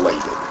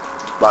regulated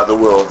by the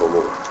will of the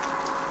Lord.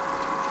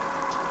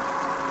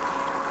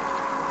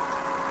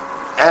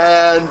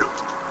 And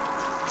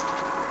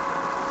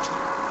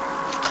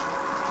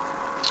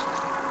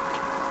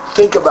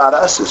think about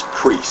us as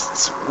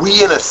priests.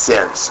 We, in a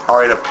sense,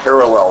 are in a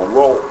parallel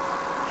role.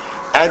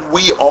 And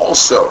we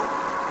also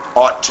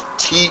ought to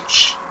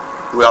teach,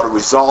 we ought to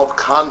resolve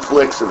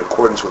conflicts in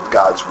accordance with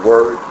God's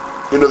Word.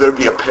 There'd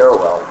be a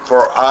parallel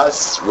for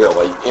us,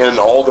 really, in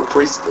all the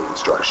priestly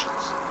instructions.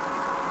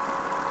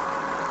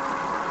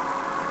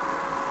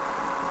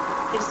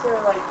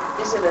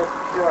 Is it a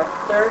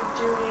third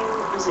duty?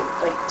 Is it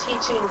like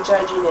teaching,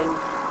 judging, and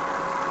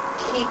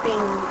keeping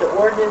the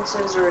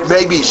ordinances, or is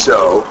Maybe it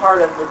so.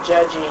 part of the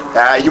judging?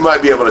 You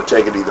might be able to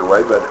take it either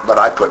way, but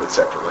I put it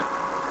separately.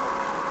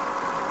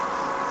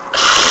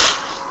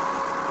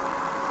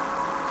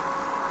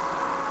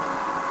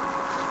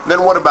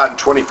 Then what about in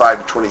 25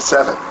 to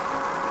 27?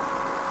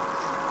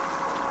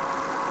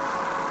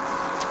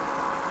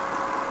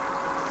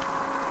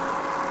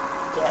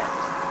 Yeah.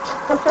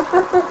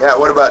 Yeah,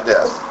 what about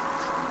death?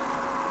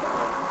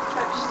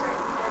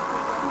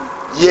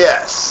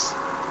 Yes.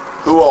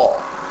 Who all?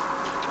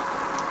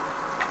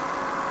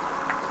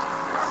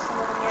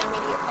 Someone in your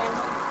immediate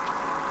family.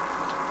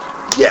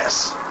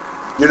 Yes.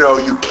 You know,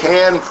 you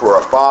can for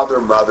a father,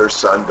 mother,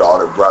 son,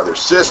 daughter, brother,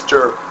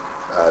 sister,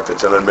 if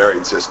it's an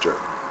unmarried sister.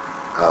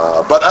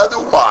 But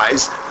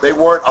otherwise, they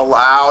weren't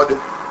allowed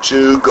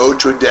to go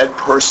to a dead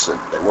person.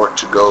 They weren't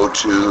to go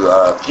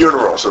to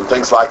funerals and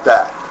things like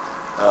that.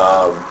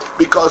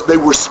 Because they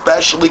were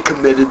specially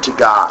committed to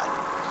God.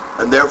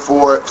 And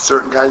therefore,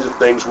 certain kinds of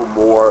things were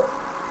more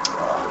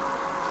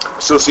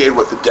associated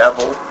with the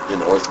devil, you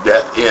know, as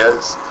death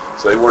is.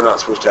 So they were not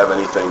supposed to have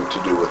anything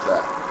to do with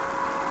that.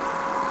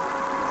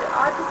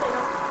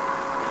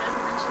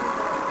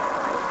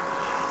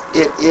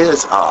 It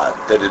is odd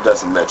that it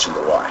doesn't mention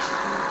the wife.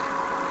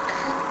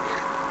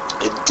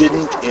 It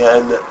didn't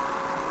in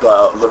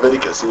the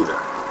Leviticus either.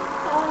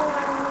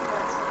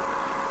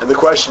 And the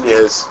question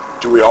is,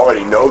 do we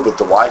already know that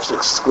the wife's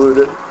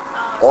excluded?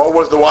 Or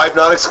was the wife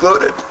not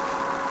excluded?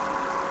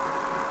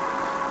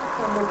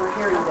 I remember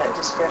hearing that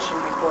discussion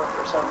before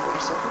for some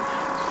reason.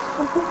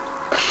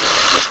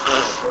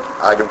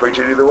 I can preach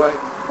it either way.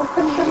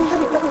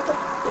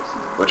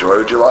 Which way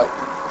would you like?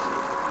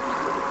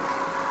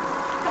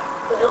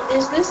 Well,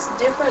 is this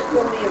different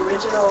than the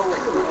original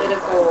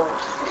Levitical?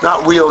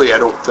 Not really, I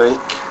don't think.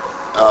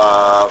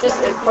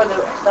 For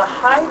the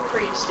high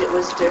priest, it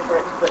was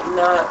different, but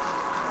not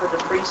for the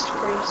priest.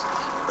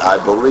 I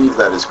believe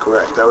that is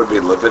correct. That would be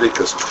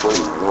Leviticus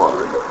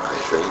 21, I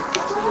think.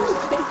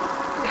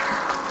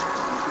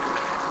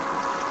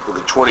 Look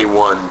at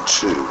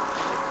 21:2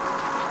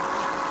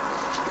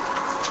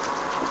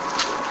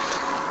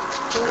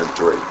 and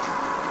 3.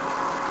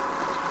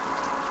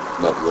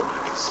 Not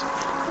Leviticus.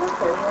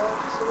 Okay, well,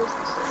 so it's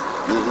the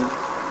same.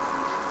 Mm-hmm.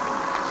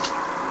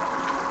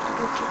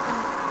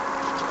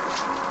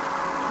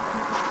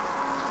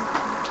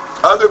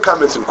 Other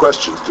comments and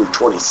questions through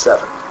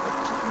 27.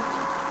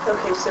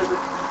 Okay, so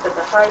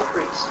the high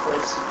priest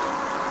was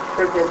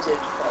prevented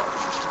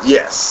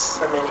Yes.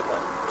 from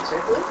anyone,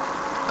 exactly?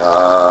 Is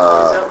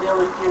Uh, that the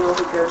only funeral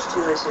he goes to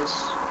is his,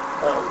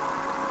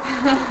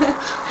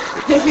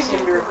 I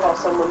seem to recall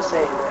someone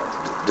saying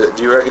that.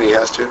 do you reckon he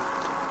has to?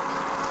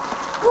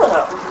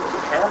 Well, he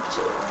didn't have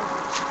to.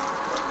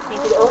 He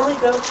could only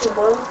go to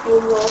one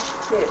funeral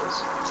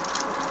his.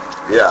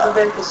 Yeah.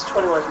 Leviticus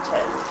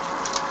 21:10.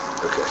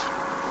 Okay.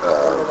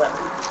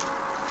 11.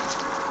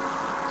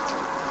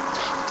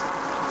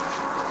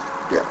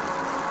 Yeah.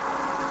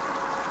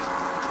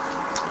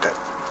 Okay.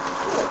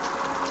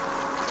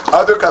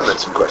 Other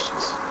comments and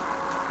questions?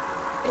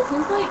 It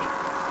seems like,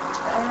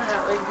 I don't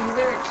know, like these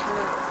are kind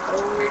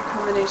of a weird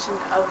combination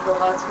of the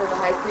laws for the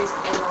high priest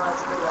and the laws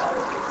for the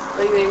other priests.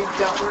 Like they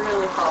don't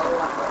really follow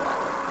that or that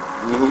way.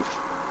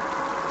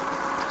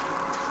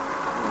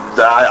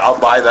 I'll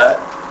buy that.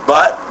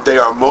 But they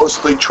are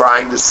mostly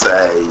trying to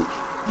say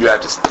you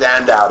have to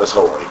stand out as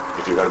holy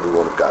if you're going to be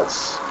one of God's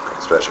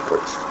special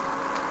priests.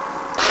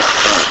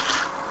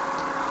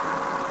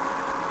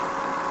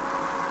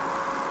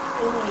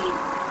 Any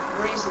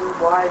reason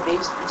why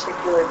these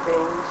particular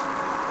things,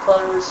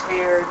 clothes,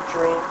 hair,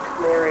 drink,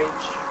 marriage,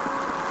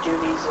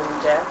 duties,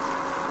 and death?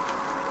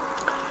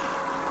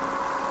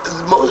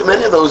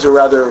 Many of those are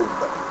rather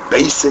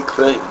basic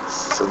things.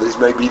 So these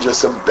may be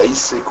just some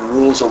basic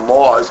rules and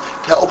laws to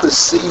help us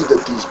see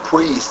that these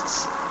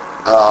priests,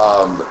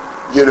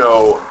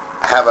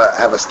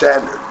 have a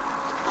standard.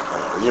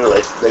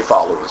 They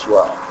follow as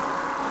well.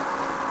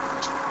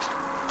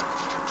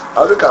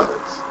 Other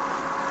comments?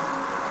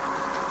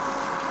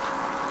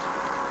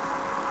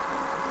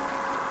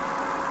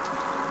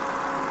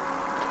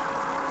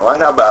 All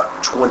right, how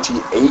about 28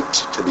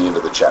 to the end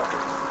of the chapter?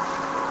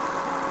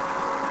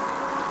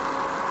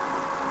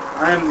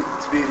 I am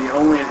to be the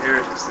only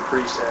inheritance the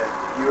priests have.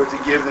 You are to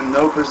give them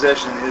no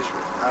possession in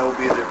Israel. I will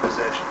be their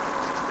possession.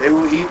 They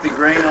will eat the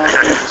grain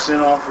offerings, the sin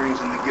offerings,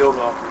 and the guilt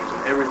offerings,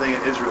 and everything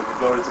in Israel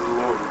devoted to the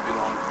Lord will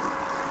belong to them.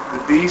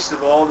 The beast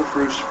of all the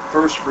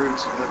first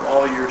fruits and of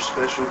all your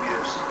special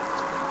gifts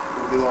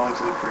will belong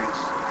to the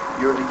priests.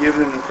 You are to give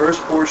them the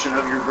first portion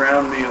of your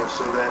ground meal,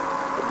 so that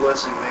a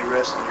blessing may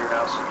rest on your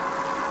household.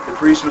 The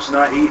priest must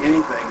not eat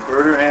anything,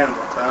 bird or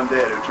animal, found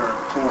dead or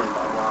torn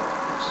by wild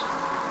animals.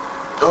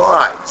 All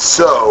right,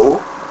 so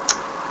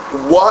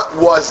what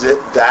was it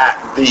that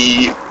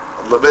the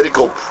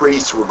Levitical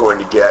priests were going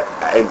to get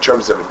in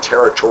terms of a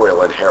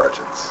territorial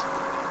inheritance?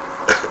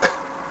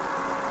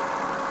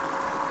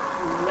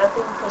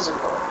 Nothing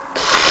physical.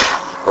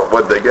 But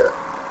what did they get?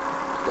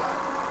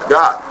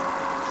 God.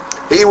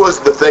 He was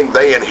the thing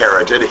they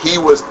inherited. He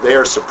was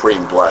their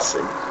supreme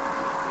blessing.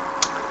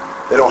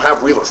 They don't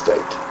have real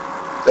estate.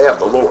 They have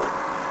the Lord.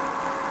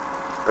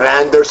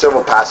 And there are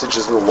several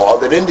passages in the law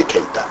that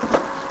indicate that.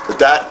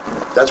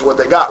 That's what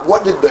they got.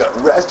 What did the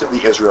rest of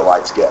the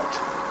Israelites get?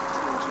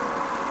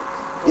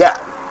 Yeah,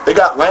 they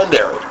got land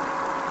area.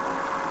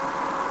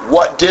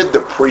 What did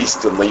the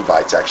priests and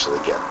Levites actually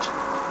get?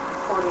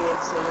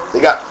 48 cities.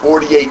 They got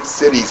 48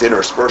 cities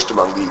interspersed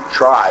among the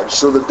tribes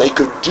so that they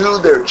could do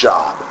their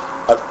job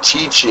of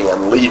teaching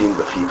and leading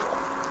the people.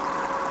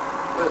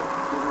 But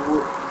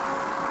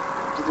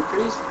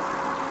priests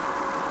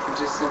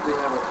just simply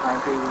have a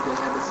time period that they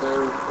had to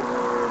serve,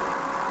 or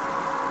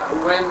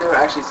when they were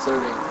actually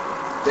serving,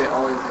 they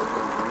always had to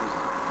go to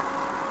Jerusalem,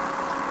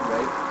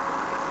 right?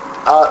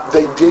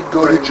 They did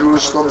go to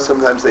Jerusalem.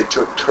 Sometimes they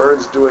took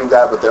turns doing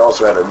that, but they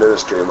also had a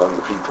ministry among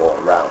the people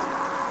around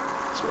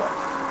as well.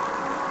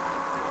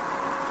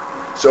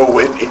 So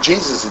in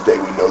Jesus' day,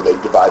 we know they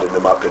divided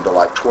them up into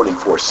like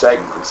 24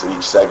 segments, and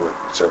each segment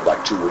served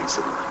like 2 weeks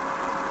in the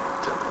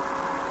temple.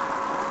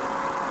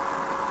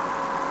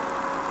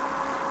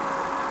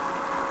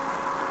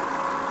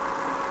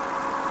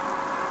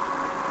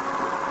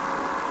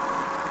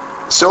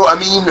 So, I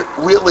mean,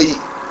 really,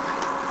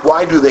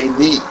 why do they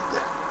need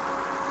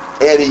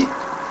any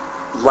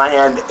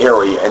land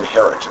area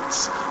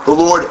inheritance? The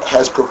Lord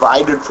has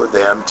provided for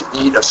them to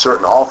eat of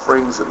certain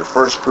offerings and the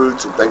first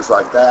fruits and things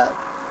like that.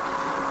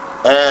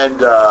 And,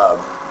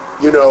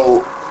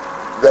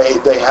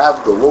 they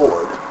have the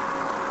Lord.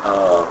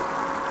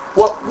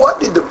 What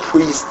did the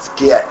priests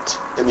get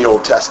in the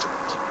Old Testament?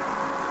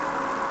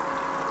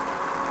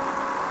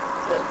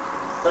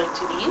 Like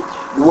to eat?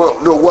 Well,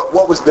 no,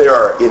 what was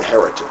their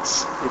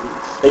inheritance?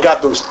 They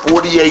got those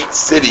 48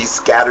 cities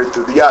scattered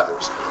through the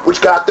others, which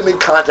got them in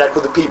contact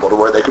with the people to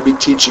where they could be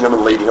teaching them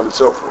and leading them and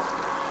so forth.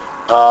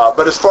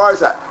 But as far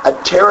as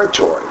a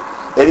territory,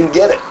 they didn't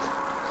get it.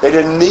 They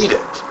didn't need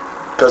it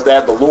because they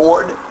had the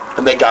Lord,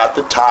 and they got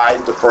the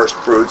tithe, the first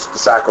fruits, the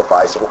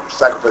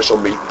sacrificial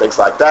meat, and things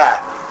like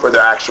that for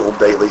their actual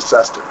daily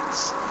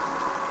sustenance.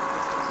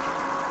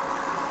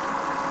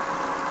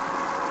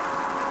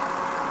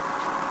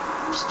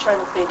 I'm just trying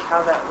to think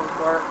how that would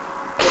work.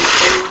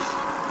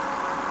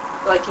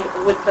 Like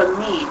with the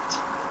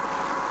meat,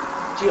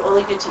 do you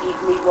only get to eat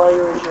meat while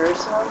you're in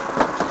Jerusalem?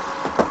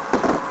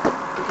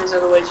 Because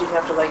otherwise you'd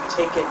have to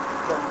take it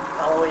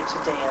all the way to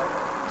Dan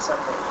or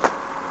something.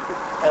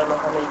 I don't know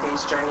how many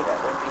days' journey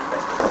that would be,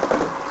 but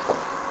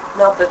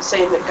not that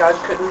saying that God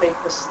couldn't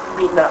make the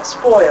meat not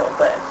spoil,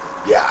 but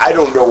Yeah, I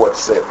don't know what to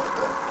say about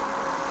that.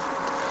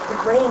 the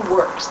grain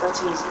works.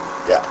 That's easy.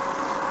 Yeah,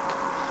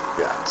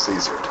 it's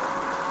easier to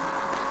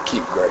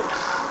keep grain.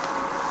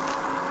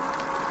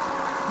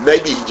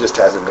 Maybe he just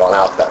hasn't gone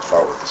out that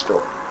far with the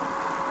story.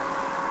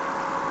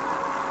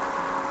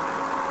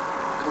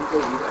 Couldn't they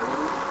eat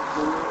everything?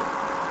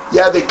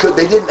 Yeah, they could.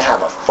 They didn't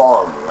have a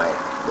farmland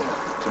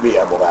to be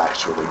able to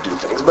actually do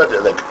things, but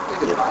they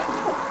could,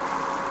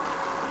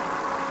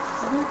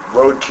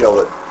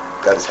 roadkill it,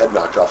 got his head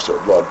knocked off, so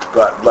it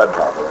bled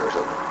properly or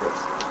something.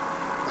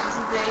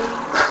 Did they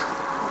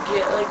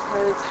get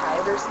part of the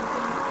tithe or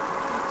something?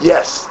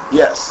 Yes,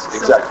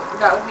 exactly. So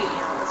that would be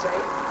animals,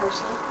 right?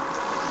 Partially?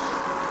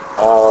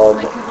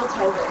 People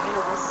tithe their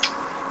animals.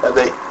 And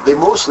they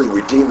mostly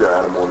redeemed their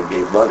animal and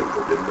gave money,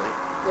 though, didn't they?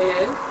 They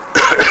did?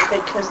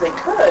 Because they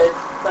could,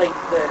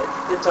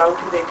 the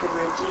donkey, they could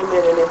redeem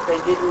it, and if they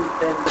didn't,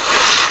 then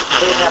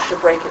they'd have to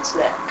break its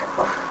neck.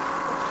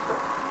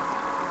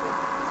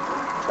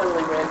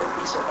 Totally random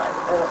piece of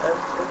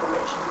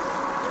information.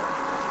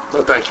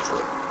 No, thank you for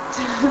that.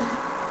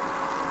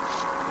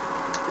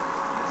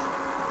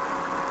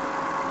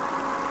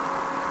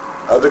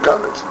 Other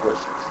comments and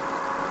questions?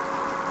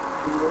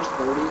 In verse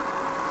 30,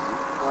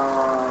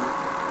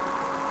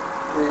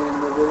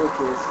 in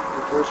Leviticus,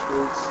 the first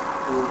fruits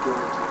were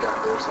given to God,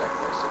 they were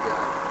sacrificed to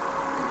God,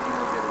 and he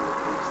was given the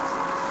priests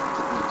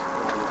to eat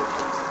along with the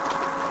priests.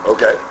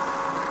 Okay.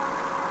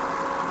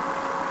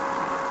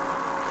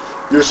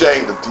 You're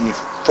saying that the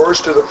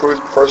first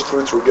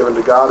fruits were given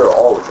to God, or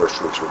all the first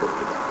fruits were given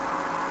to God?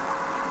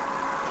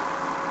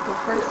 The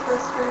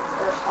first fruits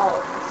or all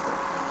of first fruits?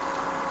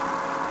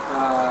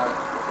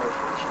 The first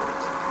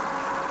fruits.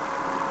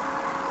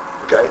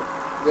 Okay.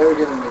 They were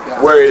given to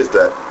God. Where is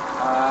that?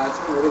 It's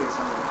in Leviticus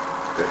somewhere.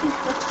 Okay.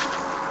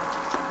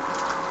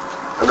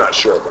 I'm not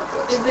sure about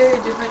that. Is there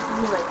a difference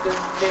between the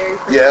very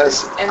first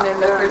Yes. fruits and then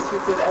the first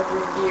fruits of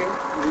every year?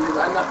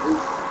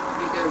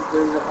 Because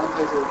there's that one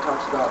place where it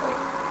talks about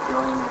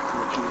growing the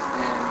fruit trees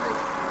and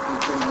you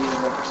can leave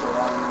it up for so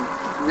long,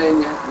 and then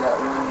you have to that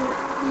 1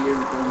 year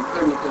before you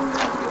put anything, you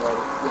have to give all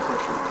the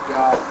first fruit to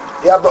God.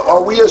 Yeah, but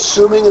are we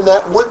assuming in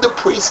that, would the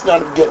priests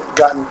not have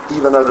gotten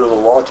even under the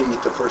law to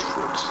eat the first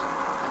fruits?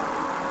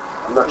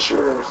 I'm not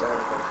sure.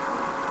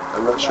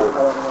 I'm not sure. I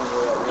don't remember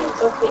where that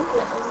was. I think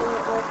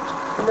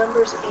that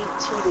Numbers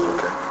 18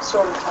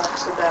 sort of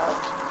talks about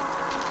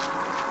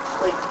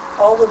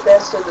all the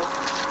best of the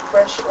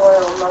fresh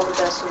oil and all the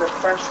best of the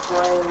fresh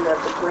wine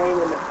of the grain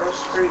and the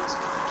first fruits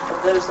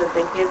of those that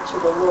they give to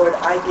the Lord,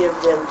 I give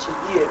them to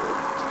you.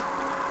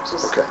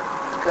 Just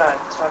God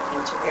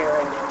talking to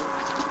Aaron and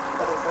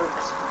other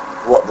folks.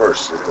 What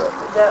verse is that?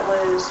 That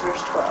was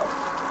verse 12.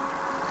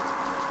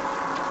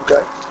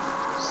 Okay.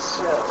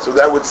 So So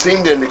that would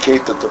seem to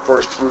indicate that the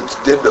first fruits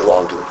did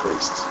belong to the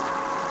priests.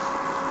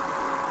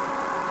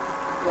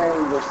 Yeah,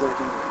 in verse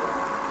 13 as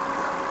well.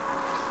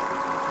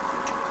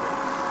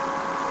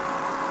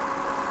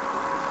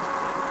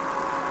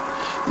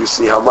 You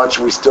see how much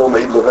we still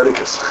need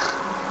Leviticus.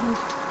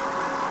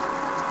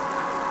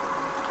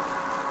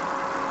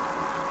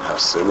 How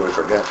soon we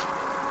forget.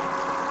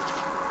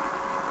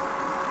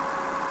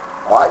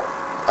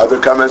 Other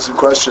comments and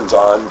questions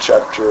on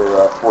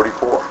chapter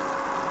 44?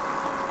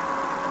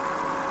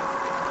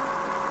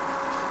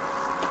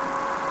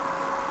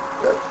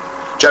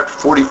 Chapter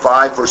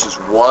 45, verses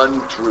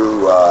 1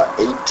 through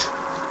 8.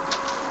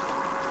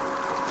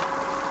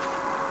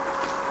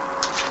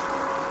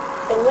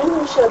 And when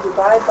you shall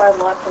divide by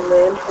lot the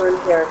land for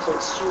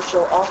inheritance, you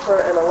shall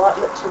offer an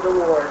allotment to the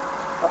Lord,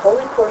 a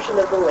holy portion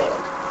of the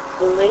land.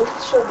 The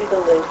length shall be the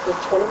length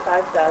of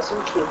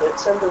 25,000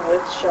 cubits, and the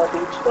width shall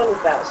be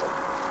 20,000.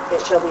 It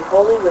shall be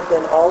holy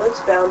within all its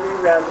boundary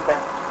round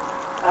about.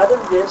 Out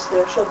of this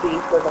there shall be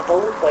for the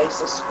holy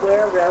place a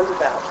square round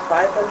about,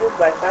 500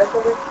 by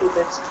 500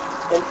 cubits,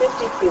 and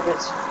 50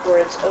 cubits for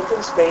its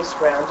open space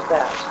round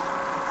about.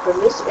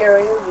 From this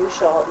area you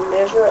shall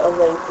measure a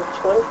length of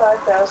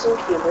 25,000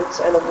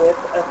 cubits and a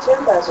width of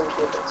 10,000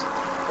 cubits,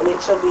 and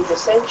it shall be the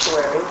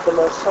sanctuary, the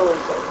most holy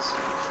place.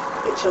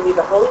 It shall be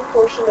the holy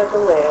portion of the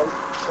land.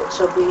 It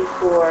shall be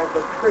for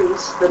the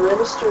priests, the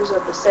ministers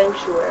of the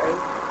sanctuary,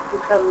 who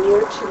come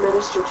near to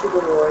minister to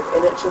the Lord,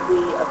 and it shall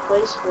be a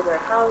place for their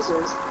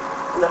houses,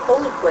 and a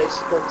holy place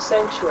for the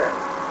sanctuary.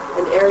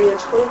 An area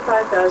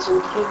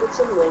 25,000 cubits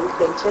in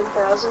length and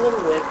 10,000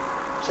 in width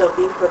shall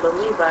be for the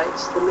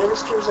Levites, the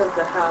ministers of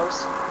the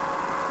house,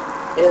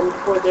 and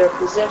for their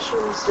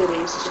possession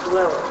cities to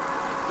dwell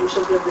in. You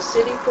shall give the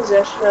city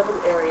possession of an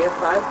area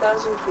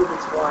 5,000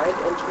 cubits wide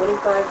and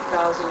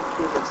 25,000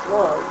 cubits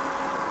long,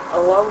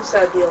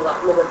 alongside the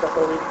allotment of the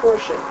holy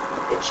portion.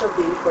 It shall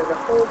be for the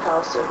whole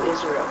house of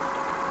Israel.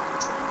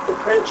 The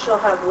prince shall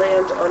have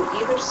land on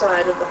either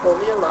side of the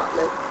holy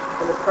allotment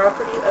and the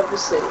property of the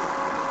city,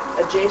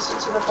 adjacent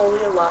to the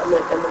holy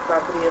allotment and the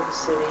property of the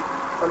city,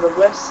 on the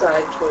west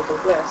side toward the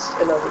west,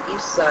 and on the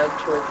east side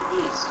toward the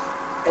east,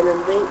 and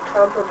in length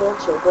comparable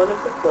to one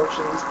of the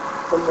portions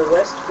from the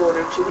west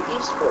border to the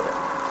east border.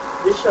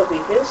 This shall be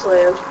his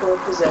land for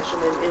possession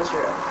in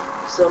Israel.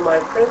 So my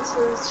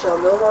princes shall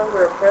no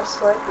longer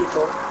oppress my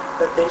people,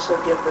 but they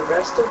shall give the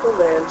rest of the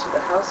land to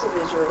the house of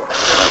Israel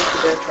according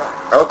to their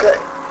tribes. Okay.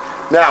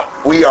 Now,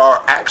 we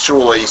are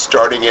actually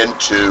starting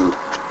into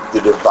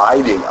the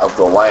dividing of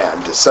the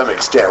land to some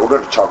extent. We're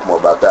going to talk more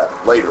about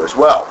that later as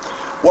well.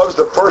 What was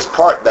the first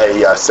part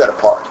they set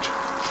apart?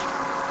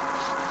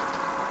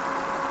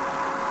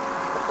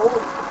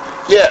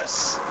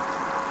 Yes.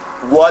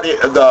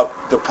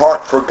 The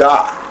part for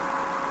God.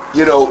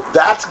 You know,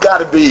 that's got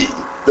to be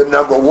the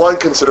number one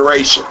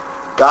consideration.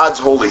 God's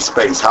holy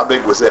space. How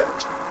big was it?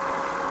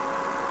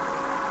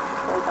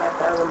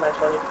 25,000 by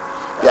 20.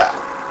 Yeah.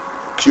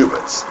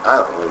 Cubits. I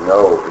don't really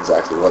know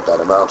exactly what that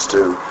amounts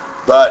to,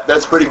 but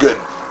that's a pretty good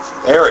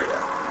area.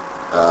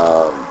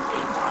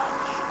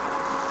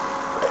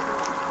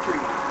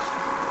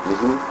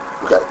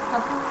 Okay.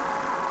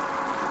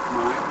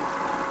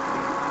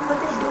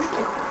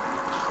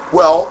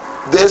 Well,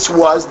 this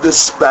was the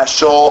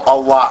special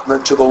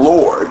allotment to the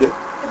Lord.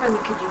 I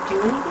mean, could you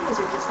do anything? Is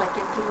it just like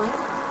empty land?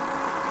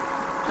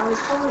 I was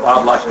totally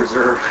Wildlife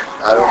preserve.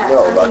 I don't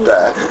know about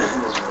that.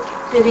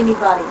 Did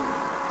anybody?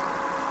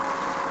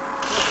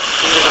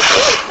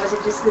 Was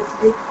it just this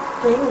big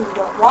thing and you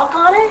don't walk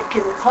on it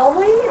because it's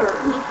holy, or?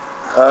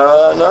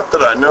 Not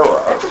that I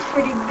know That's of. a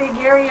pretty big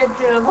area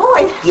to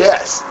avoid.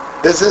 Yes,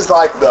 this is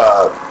like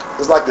the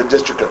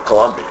District of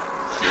Columbia.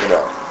 You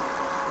know,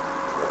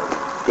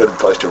 good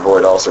place to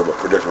avoid also, but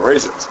for different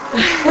reasons.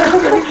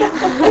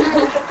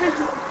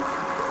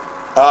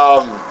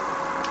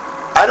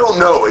 I don't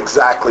know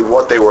exactly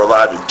what they were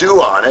allowed to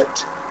do on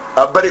it,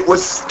 but it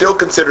was still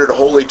considered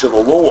holy to the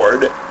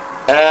Lord,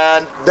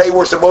 and they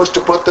were supposed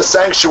to put the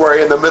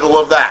sanctuary in the middle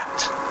of that.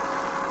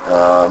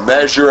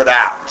 Measure it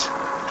out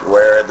to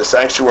where the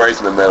sanctuary's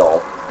in the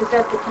middle. Is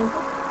that the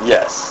temple?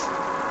 Yes.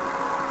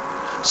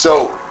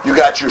 So you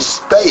got your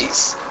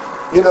space.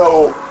 You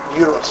know,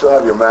 you don't still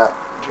have your map.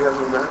 Do you have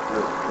your map?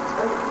 No.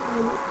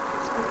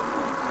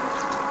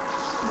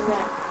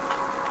 Yeah.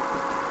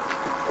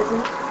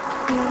 Isn't it?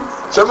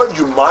 Some of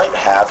you might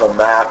have a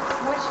map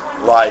Which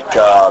one? like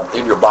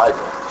in your Bible.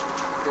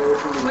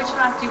 Which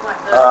map do you want?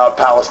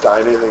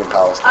 Palestine, anything in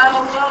Palestine.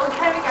 Oh, well, we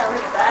kind of got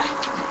rid of that.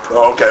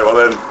 Okay, well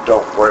then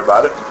don't worry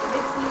about it.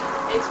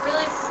 It's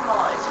really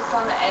small. It's just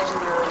on the edge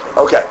and you're really big.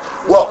 Okay.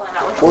 Well,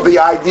 the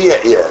idea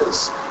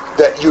is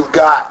that you've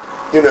got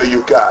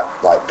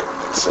like,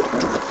 let's see,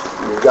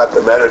 you've got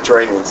the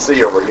Mediterranean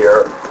Sea over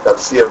here, got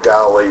the Sea of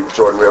Galilee,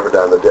 Jordan River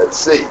down the Dead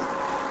Sea.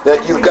 Now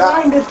you've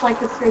got It's like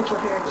the spiritual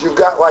heritage. you've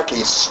got like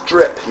a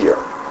strip here,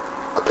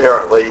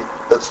 apparently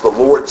that's the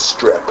Lord's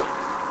strip,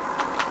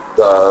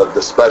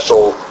 the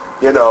special,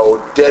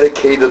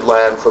 dedicated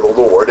land for the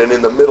Lord, and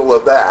in the middle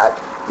of that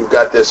you've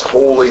got this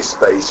holy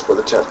space for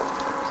the temple.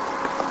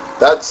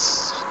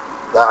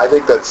 I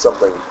think that's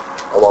something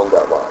along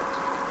that line.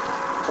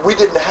 We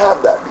didn't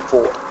have that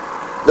before.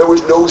 There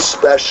was no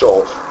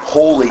special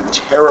holy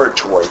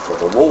territory for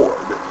the Lord.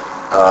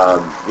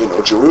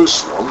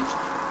 Jerusalem,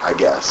 I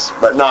guess,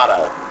 but not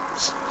a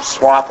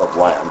swath of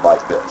land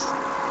like this.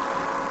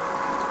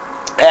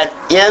 And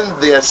in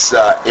this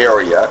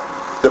area,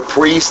 the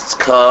priests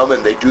come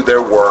and they do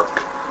their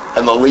work,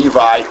 and the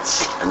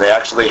Levites, and they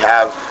actually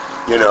have,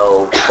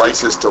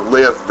 places to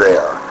live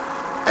there.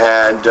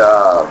 And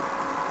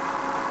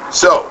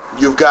so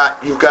you've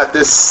got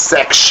this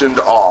sectioned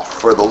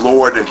off for the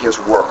Lord and his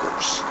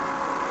workers.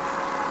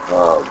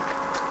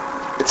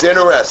 It's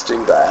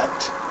interesting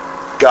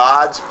that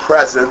God's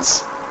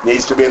presence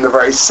needs to be in the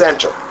very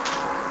center.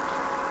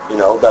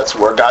 That's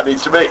where God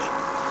needs to be.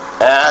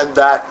 And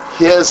that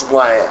his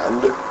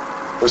land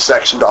was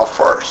sectioned off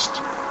first,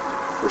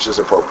 which is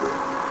appropriate.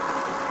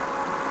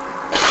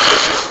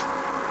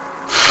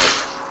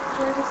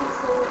 Where does it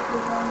say that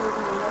his land was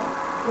in the middle?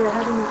 Yeah,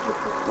 how do you get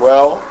that?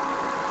 Well,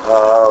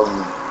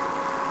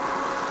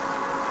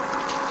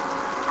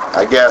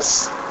 I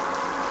guess,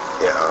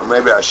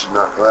 maybe I should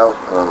not, well,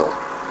 I don't know.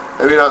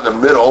 Maybe not in the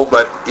middle,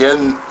 but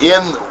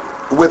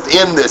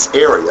within this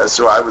area,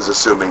 so I was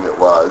assuming it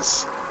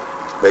was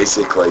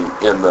basically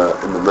in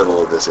the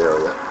middle of this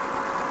area.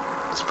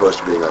 It's supposed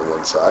to be on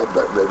one side,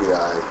 but maybe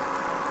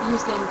You're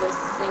saying the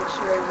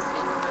sanctuary was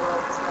in the middle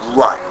of the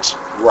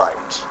sanctuary?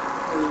 Right.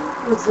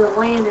 Was the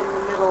land in the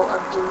middle of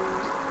the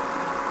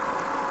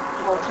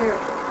whole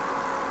territory?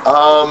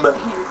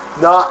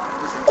 Not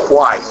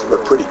quite,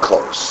 but pretty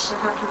close. So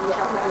how can you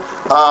tell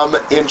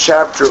that? In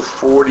chapter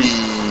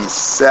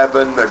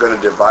 47, they're going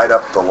to divide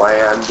up the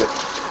land,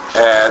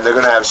 and they're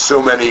going to have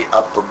so many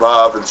up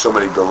above and so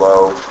many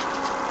below.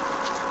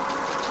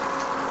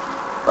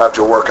 I'll have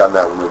to work on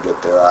that when we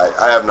get there.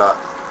 I have not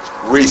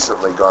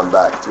recently gone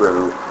back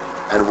through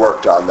and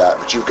worked on that,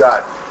 but you've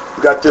got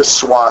this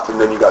swath, and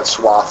then you've got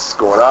swaths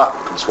going up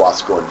and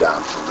swaths going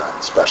down from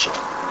that special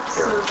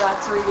So area.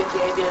 that's where you get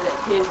the idea that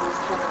his is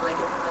kind of like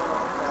in the middle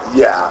of that.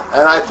 Yeah,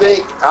 and I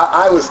think,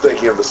 I was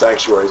thinking of the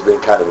sanctuary as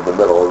being kind of in the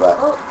middle of that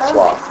Oh, that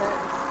swath. makes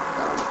sense.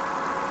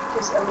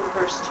 Because,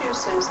 verse 2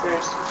 says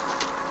there's,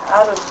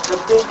 out of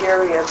the big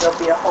area, there'll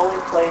be a holy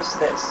place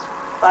that's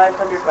 500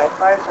 by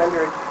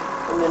 500,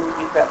 and then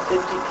you've got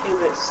 50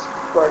 cubits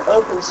for an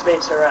open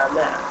space around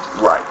that.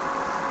 Right.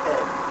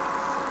 And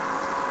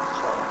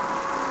so,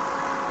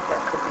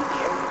 that could be the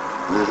area.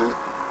 Mm-hmm.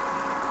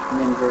 And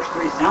then verse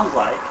 3 sounds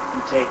like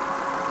you take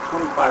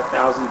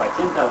 25,000 by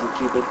 10,000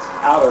 cubits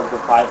out of the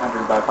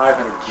 500 by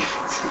 500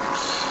 cubits.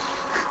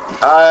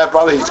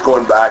 Probably he's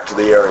going back to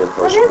the area of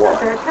verse What is 1. it?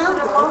 That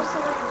sounds close.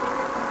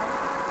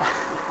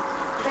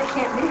 That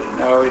can't be.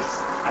 No,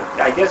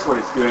 I guess what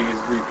it's doing is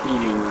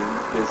repeating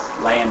this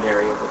land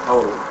area, the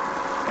total,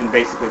 and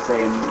basically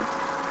saying,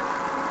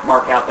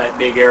 mark out that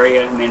big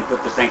area and then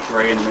put the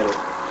sanctuary in the middle,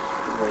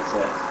 is what it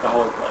says, the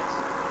holy place.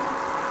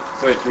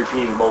 So it's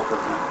repeating both of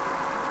them.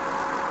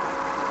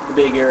 The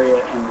big area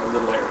and the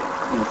little area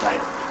inside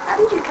it. How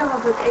did you come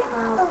up with 8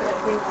 miles by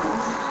 3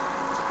 miles?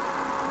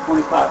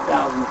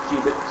 25,000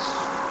 cubits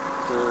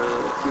to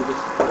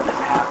cubits and a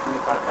half,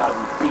 25,000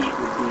 feet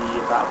would be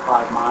about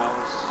 5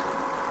 miles.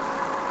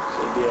 So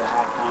it'd be a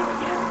half time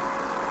again.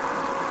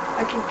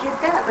 I could get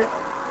that, but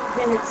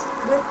then its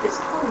width is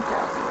 20,000.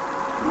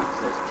 It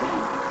says 10.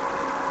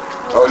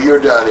 Oh, you're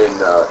down in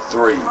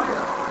 3.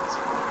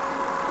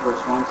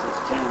 Verse 1 says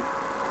 10.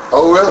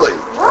 Oh, really?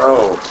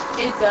 Oh.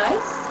 It does?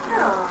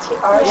 No.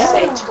 Ours Yeah.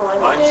 say 20.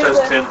 Mine says There's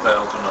a-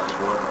 10,000 as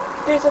well.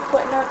 There's a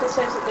footnote that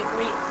says that the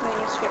Greek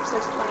manuscript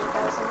says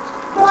 20,000.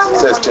 Well, It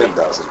says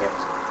 10,000.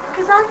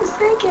 because I was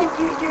thinking,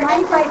 you're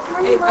 8 by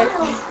 3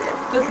 miles.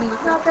 Doesn't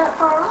It's not that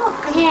far off.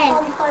 Because it's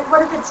 25.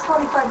 What if it's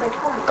 25 by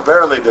 20?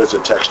 Apparently there's a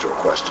textual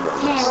question on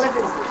What this. if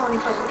it's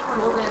 25 by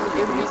 20? Well, then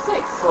it would be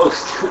 6. Close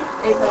to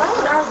 8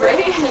 miles,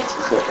 right?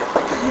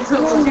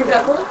 So we'll do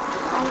double it?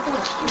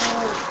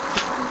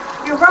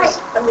 You're right.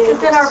 I mean,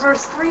 Because then our it's-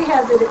 verse 3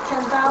 has it at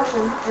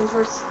 10,000, and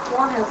verse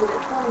 1 has it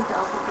at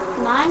 20,000 for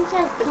the Mine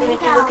says But then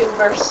if you look at 10,000.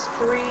 verse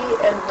 3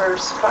 and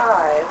verse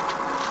 5,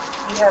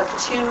 you have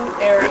 2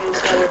 areas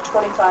that are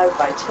 25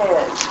 by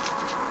 10.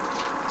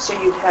 So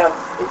you'd have,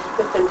 if you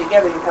put them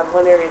together, you'd have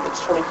one area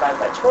that's 25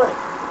 by 20.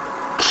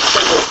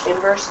 So in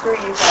verse 3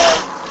 you have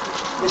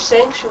the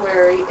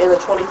sanctuary in a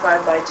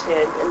 25 by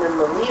 10, and then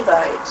the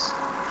Levites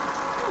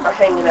are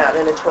hanging out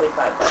in a 25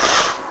 by 10.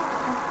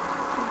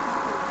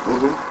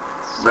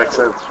 Mm-hmm. Makes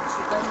sense.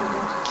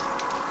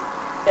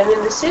 And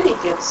then the city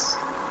gets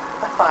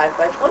a 5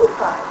 by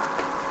 25.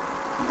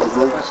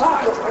 Mhm.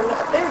 But we're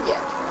not there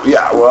yet.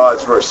 Yeah, well,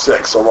 it's verse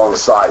 6,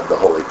 alongside the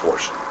holy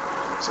portion.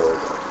 So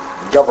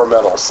the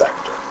governmental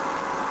sector.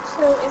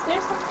 So is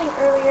there something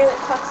earlier that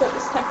talks about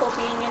this temple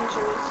being in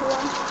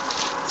Jerusalem?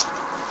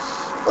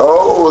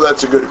 Oh,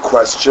 that's a good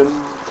question.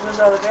 It was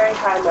on a very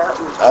high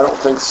mountain, I don't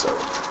think so.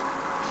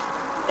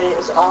 and it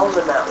was all of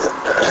the mountain.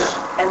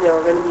 And there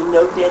were going to be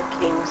no dead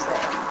kings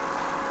there.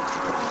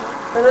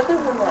 But other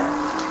than that,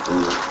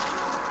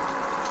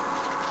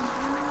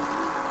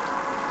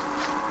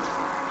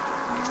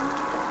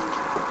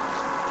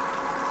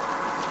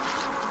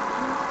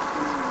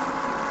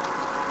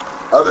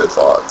 Other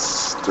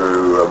thoughts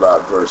through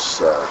about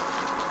verse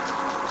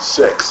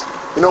 6.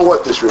 You know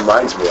what this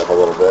reminds me of a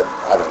little bit?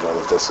 I don't know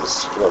if this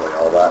is really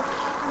all that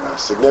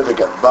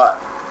significant, but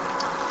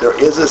there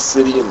is a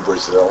city in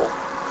Brazil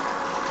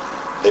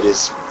that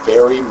is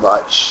very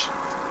much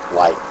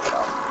like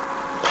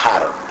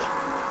patterned.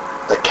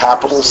 The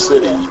capital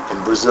city in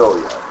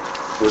Brasilia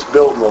It was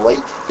built in the late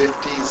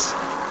 50s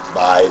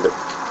by the,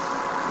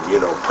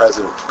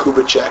 President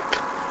Kubitschek,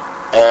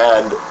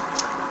 and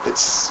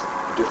it's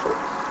different.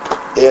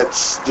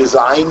 It's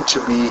designed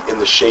to be in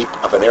the shape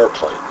of an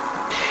airplane.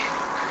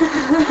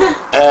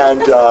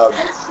 And,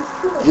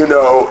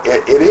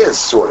 it is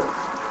sort of.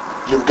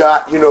 You've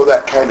got,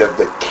 that kind of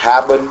the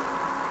cabin,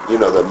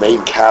 the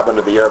main cabin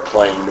of the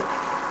airplane.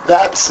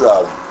 That's,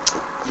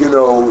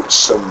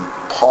 some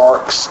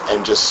parks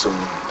and just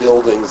some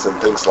buildings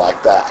and things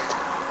like that.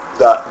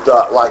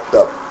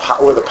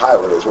 Where the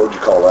pilot is, what would you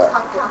call that?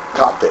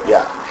 Cockpit,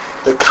 yeah.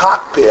 The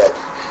cockpit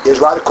is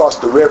right across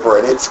the river,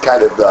 and it's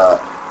kind of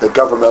the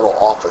governmental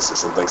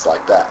offices and things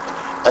like that.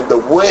 And the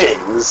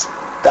wings,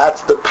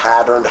 that's the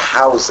patterned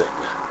housing.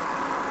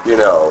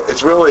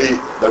 It's really,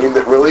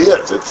 it really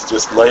is. It's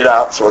just laid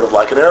out sort of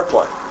like an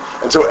airplane.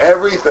 And so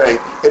everything,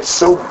 it's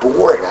so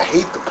boring. I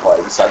hate the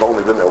place. I've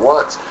only been there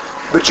once.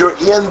 But you're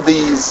in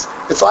these,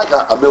 it's like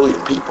a million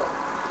people.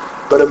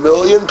 But a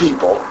million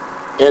people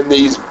in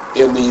these,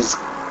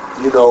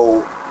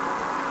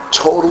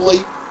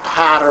 totally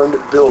patterned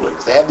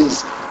buildings. They have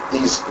these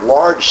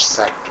large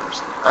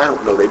sectors. I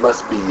don't know, they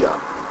must be,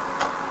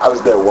 I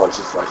was there once,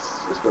 it's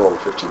been over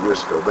 15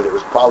 years ago, but it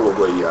was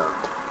probably,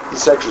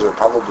 these sectors are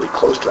probably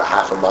close to a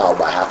half a mile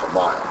by half a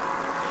mile.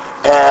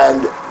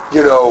 And,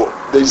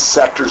 these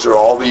sectors are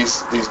all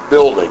these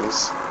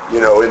buildings,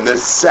 in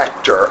this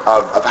sector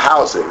of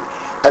housing.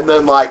 And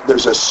then,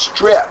 there's a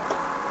strip,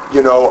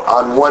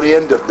 on one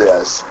end of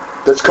this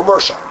that's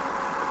commercial.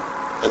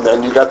 And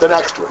then you got the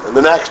next one, and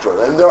the next one.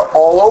 And they're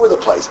all over the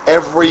place.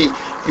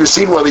 You've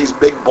seen one of these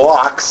big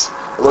blocks,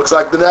 it looks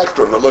like the next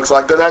one, it looks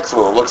like the next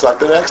one, it looks like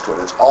the next one.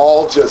 It's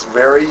all just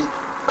very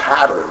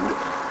patterned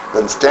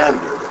and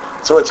standard.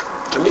 So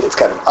to me, it's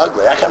kind of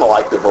ugly. I kind of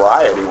like the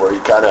variety where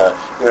you kind of,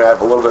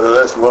 have a little bit of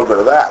this, a little bit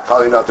of that.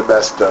 Probably not the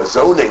best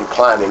zoning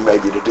planning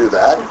maybe to do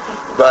that,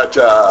 but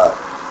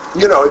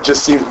it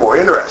just seems more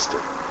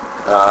interesting.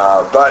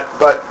 But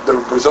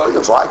the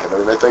Brazilians like it.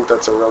 They think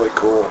that's a really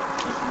cool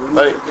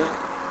thing.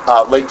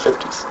 Late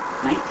 50s.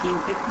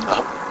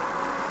 1950s?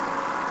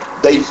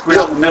 They We're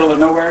out in the middle of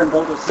nowhere and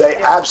built a They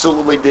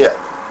absolutely did.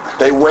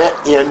 They went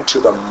into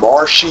the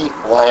marshy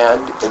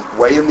land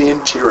way in the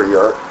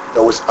interior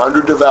that was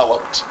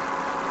underdeveloped,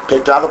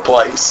 picked out a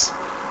place,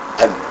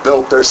 and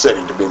built their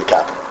city to be the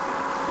capital.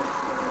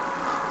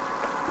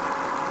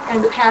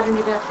 And patterned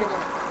it after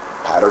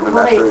that. Patterned it Will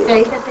after they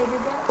it. say that they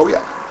did that? Oh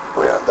yeah.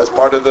 That's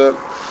part of the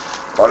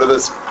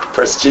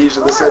prestige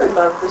of the city.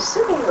 Of the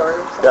city or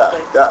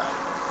something. Yeah.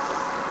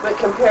 But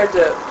compared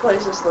to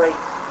places like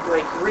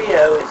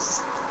Rio,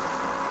 it's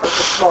like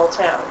a small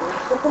town.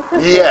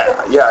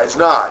 Yeah, it's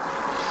not.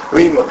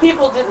 Well,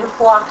 people didn't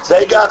flock to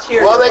They the got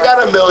interior. they got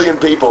 1 million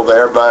people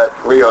there, but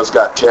Rio's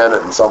got 10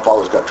 and Sao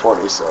Paulo's got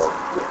 20. So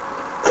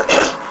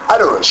I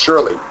don't know.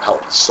 Surely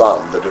helped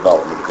some the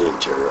development of the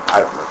interior.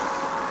 I don't know.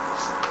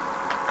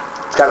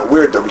 It's kind of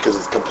weird though because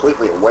it's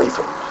completely away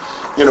from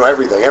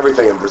everything.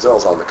 Everything in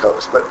Brazil's on the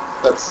coast, but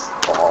that's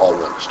all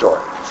another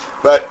story.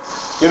 But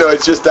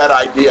it's just that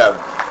idea of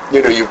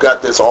you've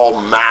got this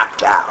all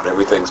mapped out.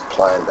 Everything's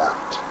planned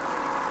out.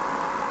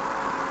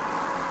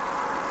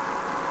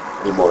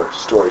 Any more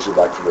stories you'd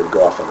like for me to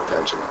go off on a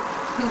tangent on?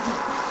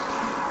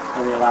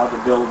 Are they allowed to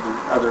build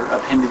other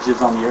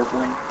appendages on the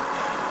airplane?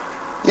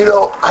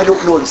 I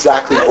don't know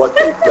exactly what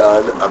they've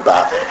done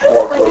about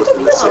more close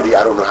to the city.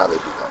 I don't know how they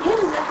do that. Yeah,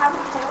 does it have a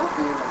tail?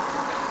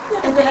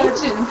 And the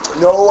engine.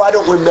 No, I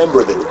don't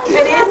remember that it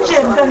An did.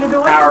 engine under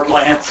the Power window.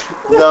 plants.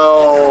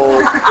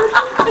 No.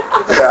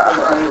 Yeah,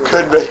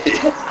 could be.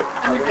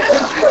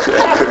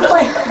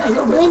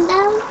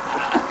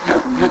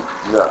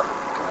 No.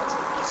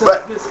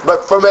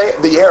 But from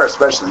the air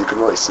especially, you can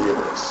really see it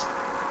is.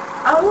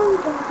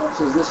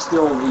 So is this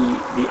still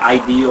the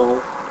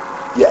ideal?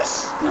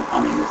 Yes, No,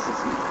 this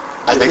isn't.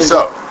 I think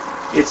so.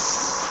 It's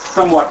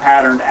somewhat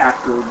patterned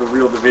after the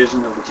real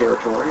division of the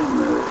territory.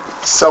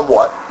 And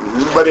Somewhat.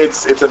 But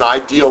it's an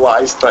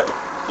idealized thing.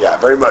 Yeah,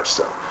 very much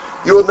so.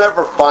 You will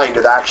never find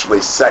it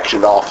actually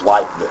sectioned off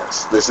like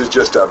this. This is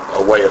just a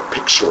way of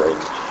picturing.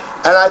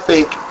 And I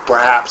think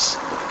perhaps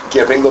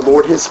giving the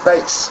Lord his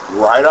space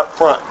right up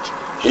front.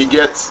 He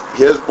gets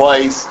his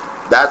place.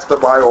 That's the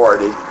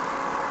priority.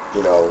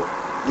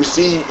 You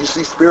see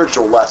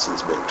spiritual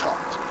lessons being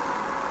taught.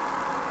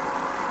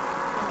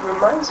 It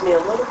reminds me a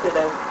little bit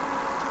of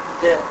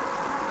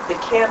the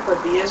camp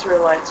of the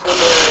Israelites when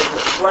they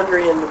were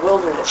wandering in the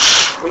wilderness,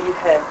 where you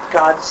had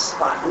God's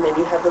spot, and then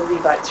you had the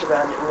Levites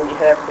around it, and then you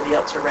had everybody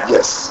else around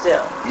it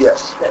still.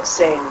 Yes. That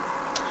same.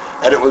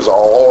 And it was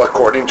all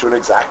according to an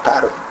exact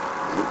pattern.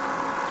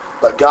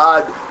 But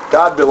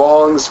God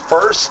belongs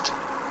first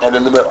and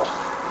in the middle.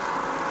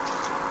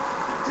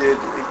 Did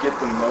it get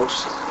the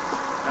most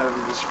out of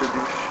the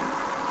distribution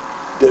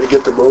Did it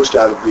get the most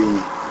out of the...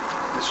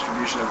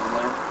 of the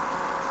land?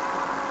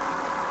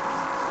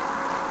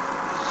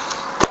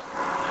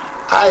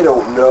 I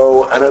don't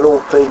know, and I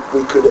don't think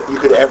you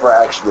could ever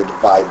actually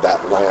divide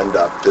that land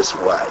up this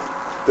way.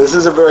 This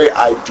is a very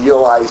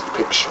idealized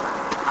picture.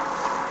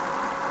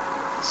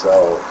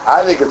 So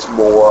I think it's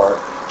more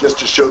just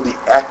to show the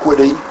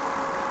equity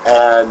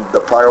and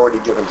the priority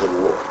given to the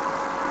Lord.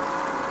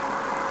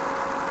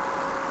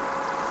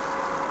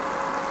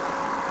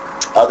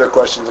 Other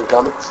questions and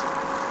comments?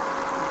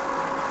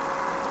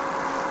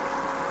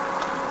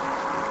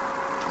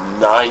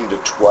 9 to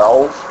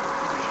 12.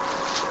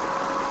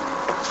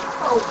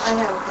 Oh, I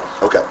have a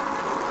question. Okay.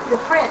 The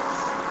prince,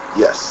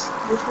 Yes.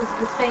 this is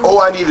the same.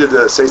 Oh, I needed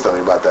to say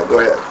something about that. Go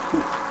ahead.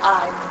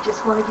 I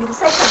just wanted you to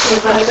say something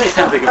about Say it.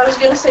 something. I was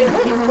going to say,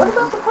 wait, what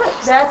about the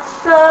prince? That's,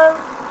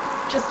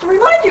 just to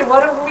remind you,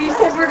 we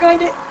said we're going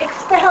to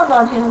expound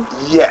on him.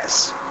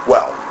 Yes.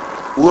 Well,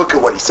 look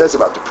at what he says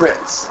about the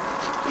prince.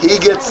 He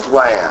gets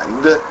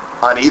land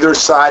on either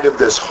side of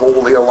this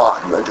holy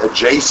allotment,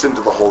 adjacent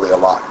to the holy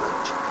allotment.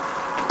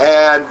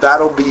 And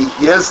that'll be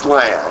his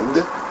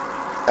land.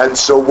 And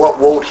so what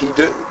won't he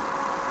do?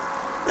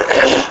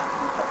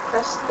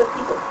 Oppress the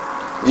people.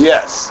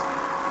 Yes.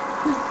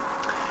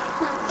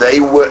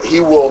 He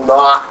will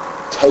not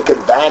take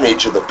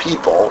advantage of the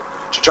people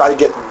to try to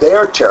get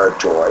their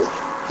territory.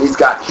 He's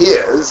got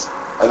his,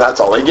 and that's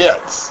all he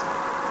gets.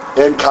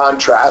 In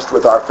contrast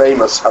with our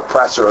famous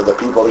oppressor of the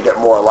people to get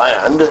more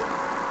land.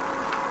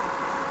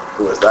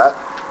 Who is that?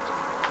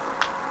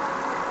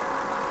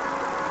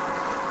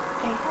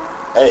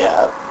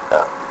 Ahab.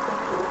 Yeah.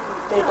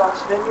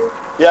 Naboth's vineyard.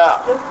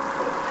 Yeah.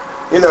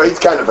 You know, he's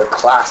kind of a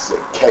classic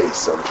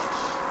case of,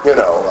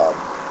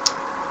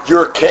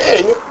 you're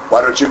king,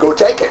 why don't you go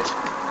take it?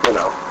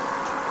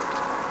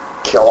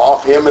 Kill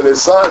off him and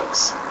his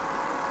sons.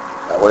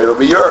 That way it'll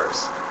be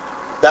yours.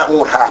 That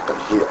won't happen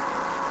here.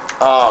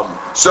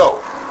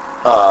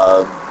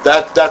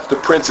 That's the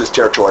prince's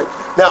territory.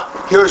 Now,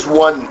 here's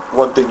one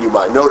thing you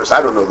might notice.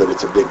 I don't know that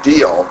it's a big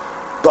deal,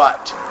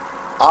 but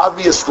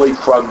obviously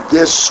from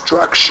this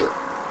structure,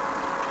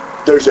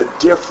 there's a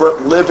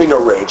different living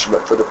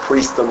arrangement for the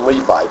priests and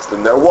Levites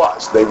than there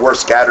was. They were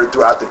scattered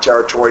throughout the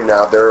territory.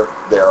 Now they're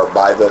there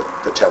by the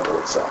temple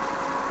itself.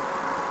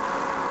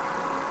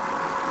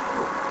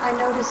 I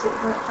noticed it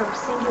went from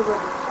singular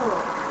to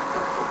plural,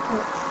 from the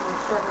prince in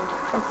 7 to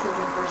princes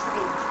in verse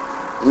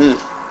 8.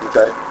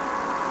 Okay.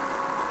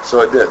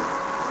 So it did.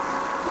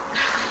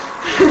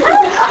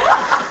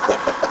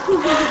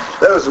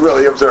 That was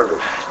really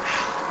observant.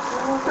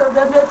 So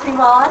doesn't that seem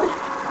odd?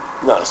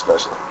 Not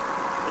especially.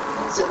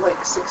 Is it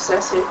like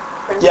successive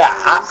princes? Yeah,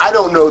 I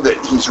don't know that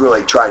he's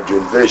really trying to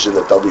envision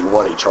that there'll be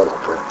one eternal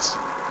prince.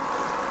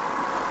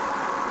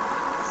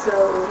 So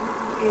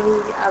any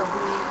of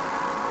the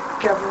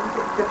government,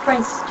 the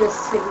prince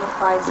just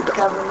signifies the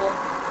government.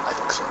 I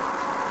think so.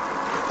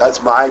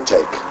 That's my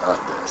take on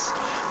this.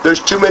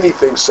 There's too many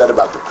things said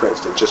about the prince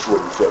that just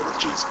wouldn't fit with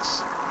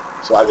Jesus.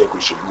 So I think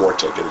we should more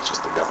take it as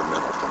just a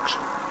governmental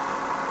function.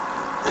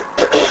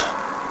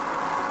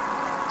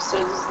 So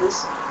does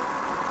this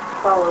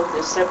follow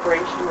the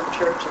separation of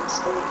church and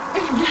state?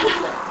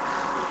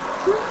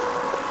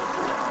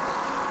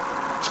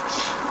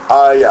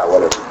 Yeah,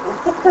 whatever.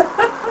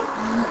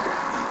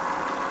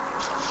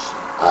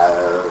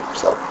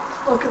 So,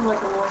 Spoken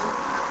like a lawyer.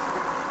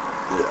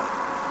 yeah.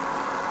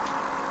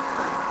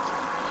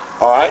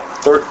 All right,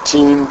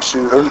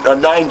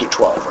 9 to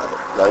 12, rather.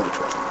 9 to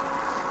 12.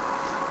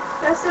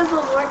 Thus says the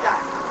Lord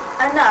God,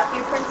 enough,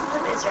 you princes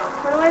of Israel,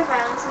 put away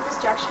violence and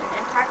destruction,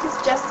 and practice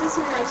justice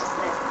and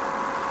righteousness.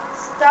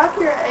 Stop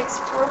your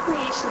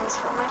expropriations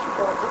from my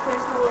people,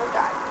 declares the Lord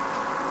God.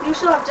 You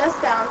shall have just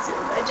balances,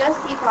 a just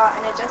ephah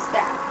and a just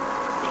bath.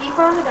 The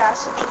ephah and the bath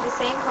shall be the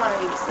same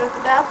quantity, so that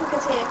the bath will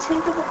contain a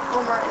tenth of an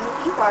omer, and the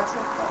ephah a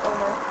tenth of an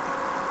omer.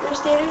 Their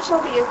standard shall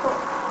be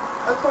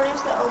according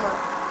to the omer.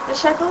 The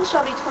shekels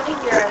shall be 20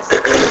 gerahs,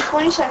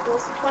 20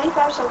 shekels,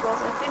 25 shekels,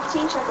 and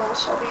 15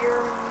 shekels shall be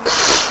your...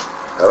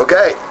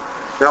 Okay.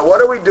 Now what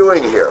are we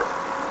doing here?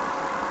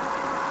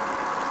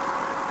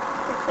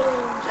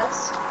 Declaring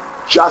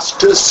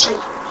Justice,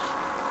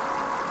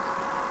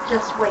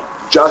 Just wait.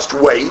 just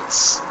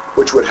weights,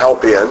 which would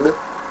help in,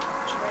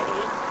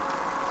 trade.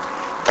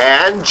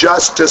 and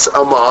justice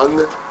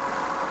among,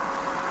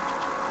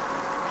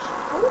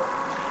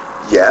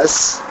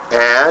 yes,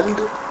 and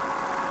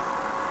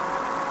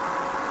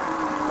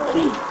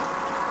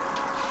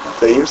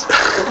thieves.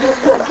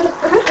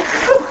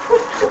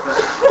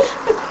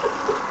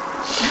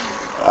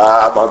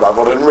 My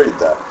Bible didn't read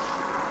that.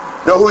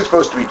 No, who's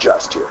supposed to be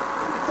just here?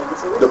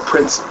 The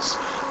princes.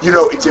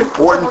 It's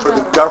important for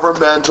the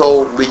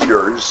governmental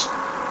leaders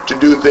to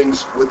do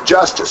things with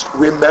justice.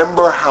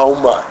 Remember how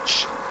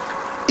much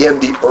in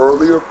the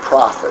earlier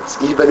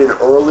prophets, even in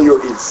earlier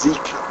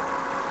Ezekiel,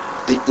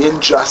 the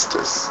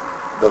injustice,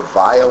 the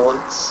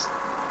violence,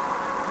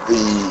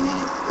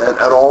 and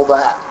all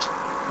that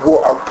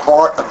were a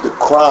part of the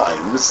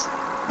crimes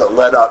that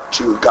led up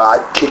to God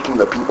kicking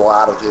the people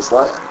out of his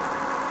land.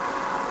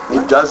 He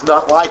does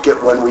not like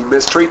it when we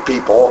mistreat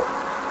people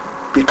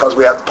because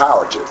we have the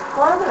power to.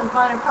 One of the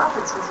minor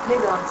prophets was big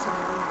on some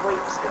of these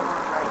weights going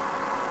on, right?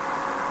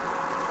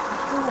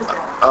 Who was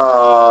that?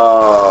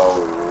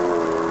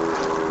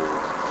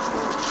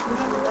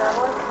 Remember that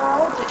one,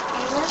 Carl? Did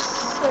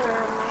Amos or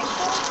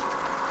Michael?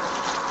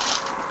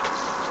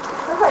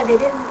 Somebody,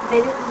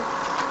 they didn't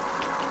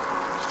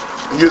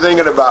You're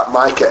thinking about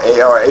Micah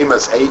or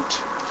Amos 8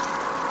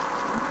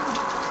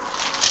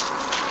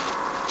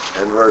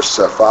 and verse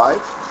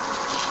 5.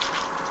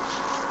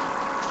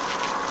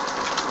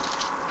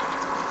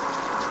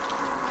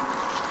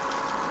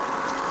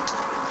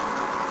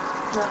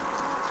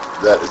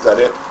 Is that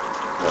it?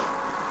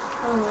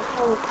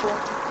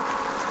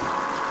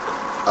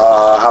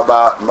 How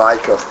about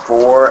Micah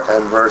 4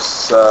 and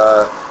verse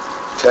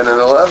 10 and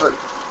 11?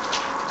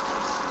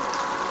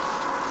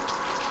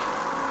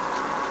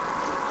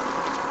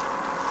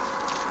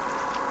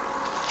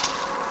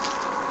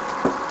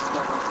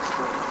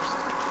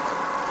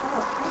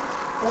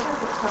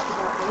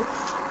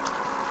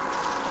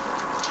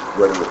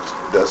 Wait a minute,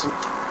 it doesn't?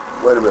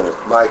 Wait a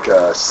minute,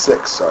 Micah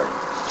 6, sorry. I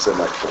said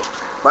Micah 4.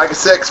 Micah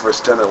 6,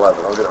 verse 10 and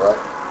 11. I'll get it right.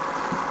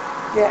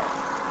 Yes,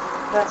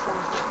 that's one.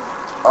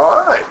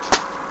 All right.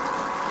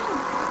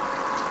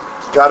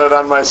 Got it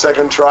on my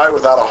second try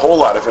without a whole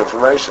lot of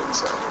information.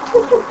 So.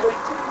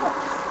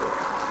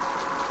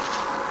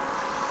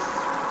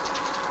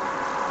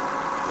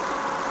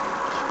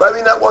 But I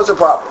mean, that was a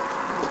problem.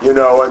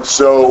 And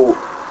so,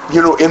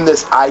 in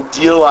this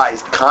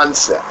idealized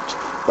concept,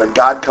 when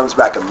God comes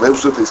back and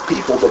lives with his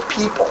people, the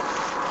people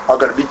are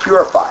going to be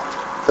purified.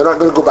 They're not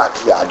going to go back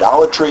to the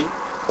idolatry.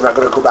 They're not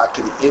going to go back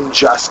to the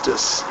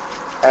injustice.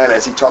 And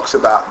as he talks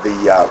about the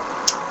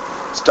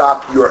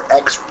stop your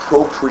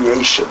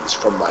expropriations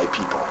from my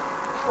people.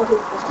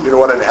 You know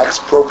what an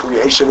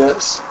expropriation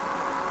is?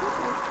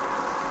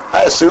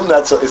 I assume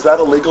is that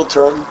a legal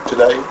term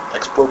today?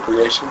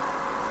 Expropriation?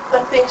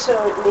 I think so.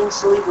 It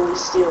means legally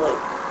stealing.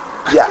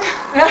 Yeah.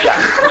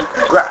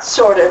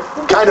 Sort of.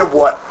 Kind of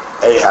what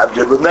Ahab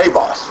did with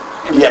Naboth.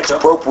 He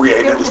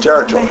expropriated his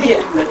territory.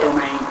 The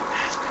domain.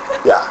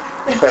 Yeah.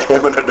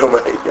 Eminent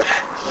domain.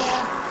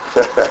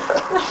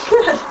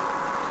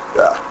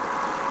 Yeah.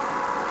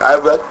 I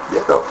bet,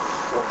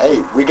 hey,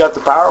 we got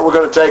the power, we're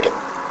going to take it.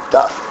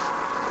 Tough.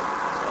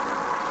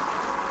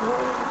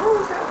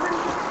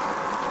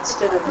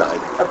 Instead of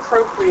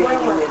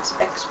appropriating, it's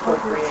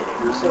expropriating.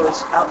 So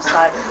it's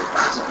outside of the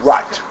concept.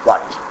 Right.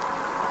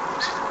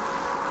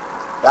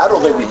 I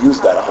don't think we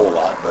use that a whole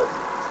lot, but...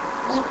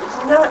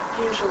 Not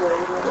usually,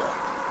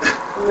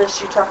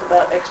 unless you talk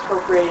about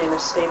expropriating a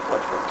stapler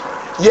from time.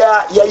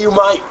 Yeah, you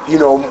might.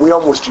 We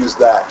almost use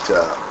that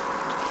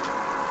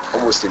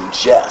almost in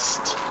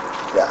jest.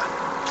 Yeah.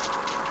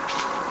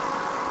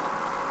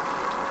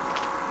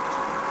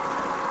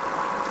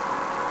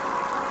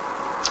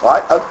 All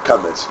right, other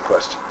comments and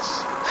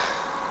questions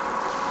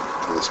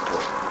to this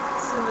point.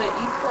 So the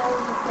ephah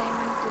is the same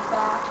as the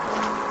back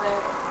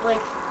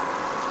and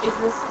is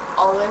this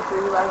all the way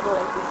through the Bible?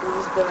 This is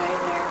just the way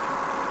their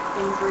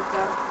things worked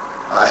out?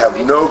 I have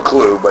no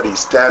clue, but he's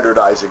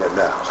standardizing it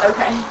now.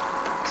 Okay.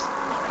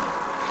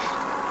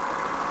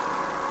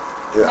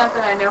 Yeah. Not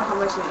that I know how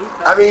much an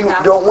ephah I mean,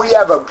 is. don't we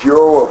have a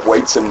Bureau of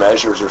Weights and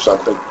Measures or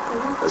something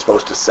that's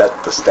supposed to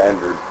set the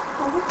standard,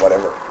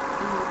 whatever?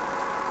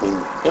 I mean,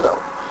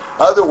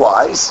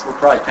 otherwise... We're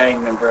probably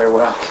paying them very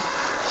well.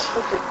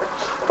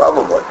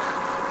 Probably.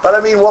 But I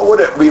mean, what would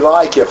it be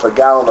like if a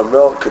gallon of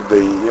milk could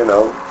be,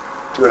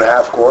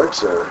 2.5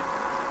 quarts or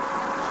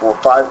 4 or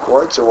 5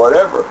 quarts or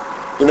whatever?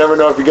 You never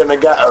know if you're getting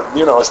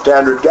a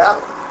standard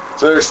gallon.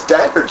 So there's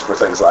standards for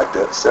things like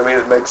this. I mean,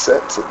 it makes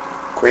sense. It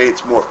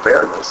creates more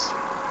fairness.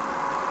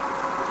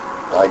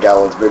 My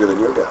gallon's bigger than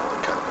your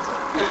gallon, kind of a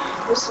thing.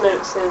 This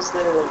note says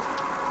that an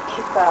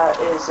ephah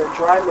is a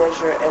dry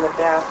measure and a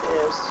bath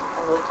is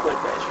a liquid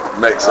measure.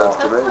 Makes sense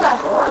to me. I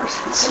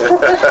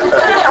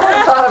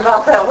thought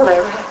about that when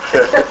I read.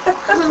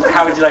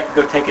 How would you like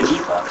to go take an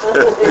ephah?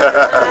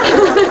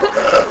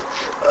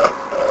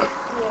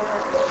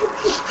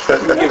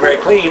 You'd get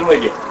very clean,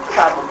 would you?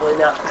 Probably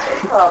not.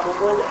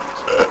 Probably not.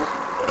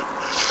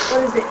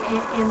 What is it,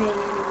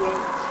 M-A-N-E-A?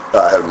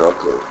 I have no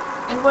clue.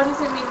 And what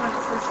does it mean when it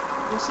says,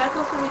 the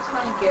shekels will be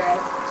 20 gerahs,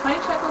 20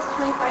 shekels,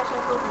 25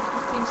 shekels, and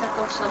 15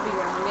 shekels shall be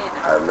your manna?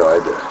 I have no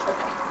idea.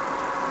 Okay.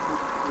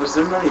 Was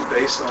their money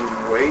based on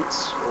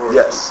weights? Or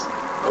Yes.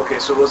 Okay,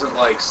 so it wasn't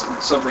like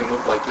something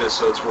looked like this,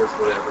 so it's worth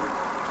whatever.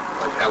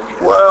 Like how we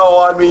have. Well,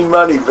 I mean,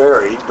 money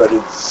varied, but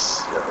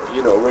it's,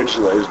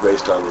 originally it was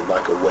based on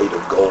like a weight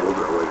of gold or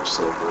a weight of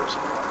silver or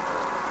something like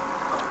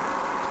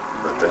that.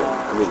 But then,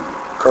 I mean,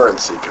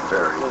 currency can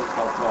vary. What is it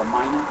called?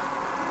 Mina?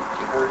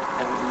 You heard?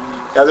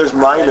 Yeah, there's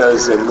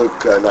minas in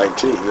Luke 19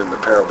 in the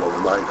parable of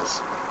the minas.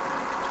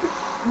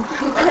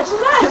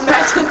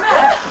 Imagine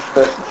that!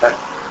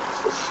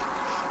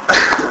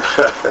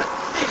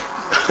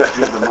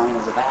 Use the mine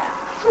as a bath.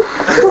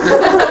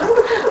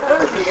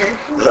 Oh dear.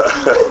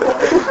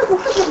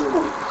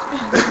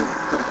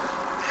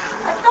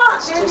 I thought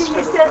maybe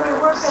you said we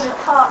weren't going to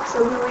talk,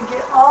 so we would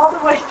get all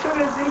the way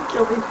through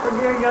Ezekiel before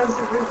Gary goes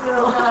to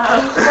Brazil.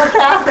 What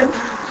happened?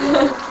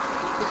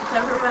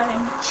 Never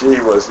mind.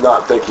 She was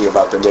not thinking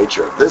about the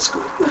nature of this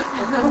group. We're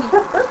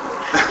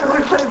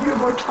going to be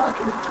more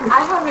talking through.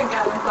 I haven't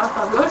gotten off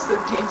on most of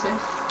tangent.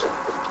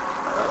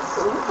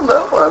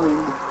 No, I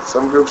mean,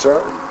 some groups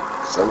are,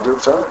 some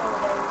groups aren't.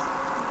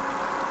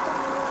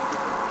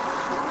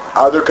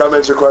 Other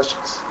comments or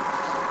questions?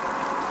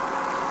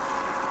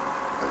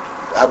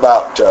 How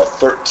about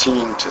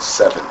 13 to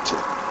 17? This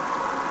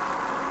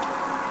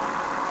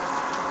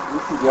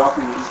is the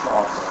offering of each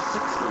also.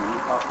 16, he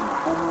offering a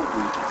homer of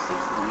wheat, and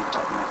 16, he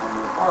offering a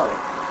homer of barley.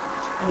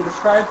 And he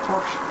prescribed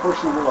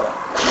portion of oil,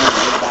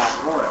 namely a bath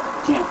of oil, a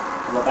tenth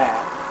of a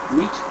bath,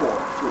 from each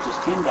quart, which is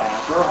 10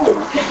 baths or a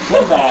homer.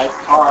 10 baths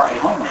are a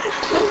homer.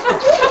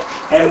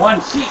 And 1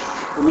 sheep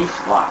from each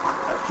flock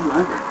of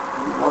 200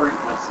 in the watering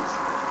places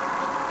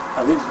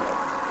of Israel,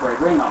 for a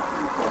grain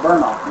offering, for a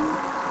burnt offering,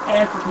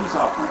 and for peace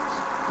offerings,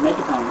 to make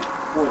atonement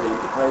for them,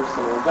 declares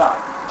the Lord God.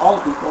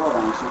 All the people of the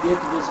land shall give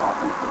to this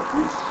offering for the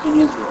prince in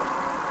Israel.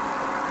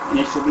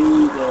 And it shall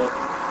be the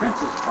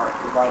prince's part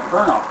to provide the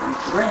burnt offerings,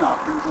 the grain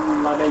offerings, and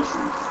the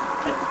libations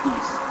at the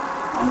feast,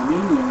 on the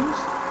new moons,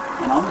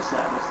 and on the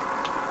Sabbath,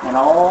 and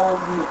all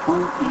the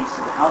appointed feasts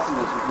of the house of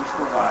Israel, which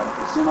provide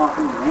the sin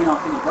offering, the grain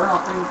offering, the burnt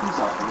offering, and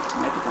peace offerings, to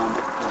make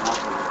atonement for the house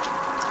of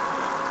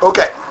Israel.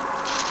 Okay.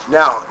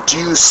 Now, do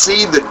you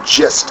see the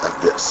gist of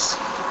this?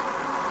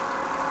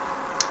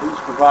 Who's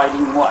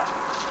providing what?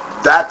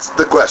 That's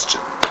the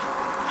question.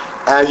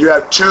 And you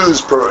have two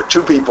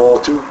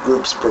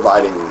groups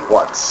providing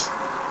what?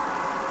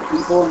 The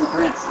people and the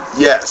princes.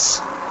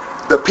 Yes.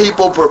 The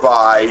people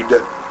provide,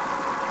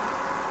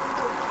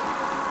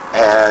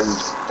 and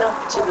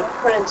Stuff to the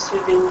prince who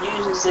then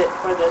uses it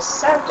for the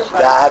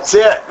sacrifice. that's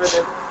it. For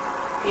the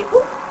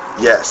people?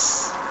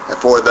 Yes.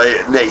 For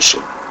the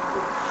nation.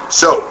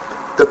 So,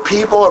 the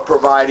people are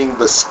providing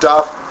the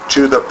stuff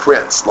to the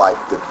prince, like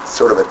the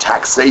sort of a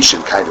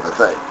taxation kind of a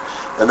thing.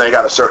 And they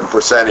got a certain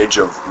percentage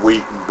of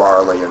wheat and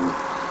barley and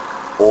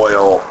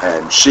oil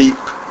and sheep.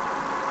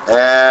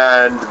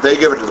 And they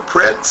give it to the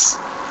prince.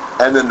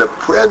 And then the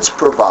prince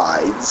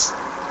provides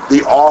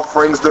the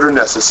offerings that are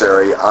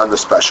necessary on the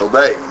special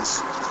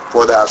days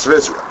for the house of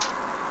Israel.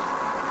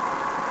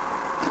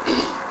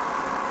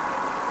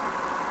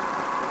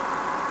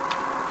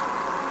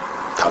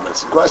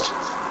 Comments and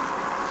questions?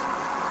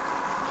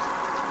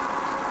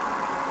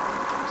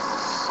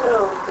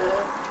 So the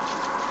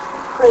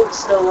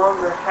prince no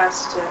longer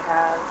has to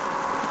have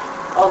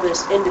all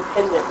this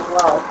independent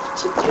wealth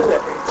to do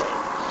everything,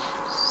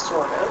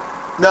 sort of.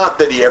 Not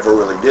that he ever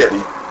really did.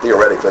 He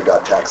theoretically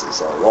got taxes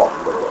all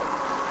along.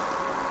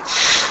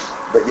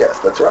 But yes,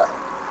 that's right.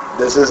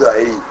 This is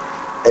a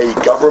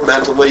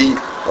governmentally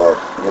or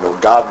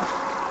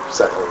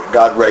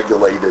God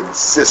regulated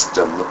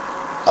system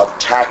of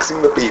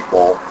taxing the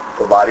people,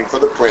 providing for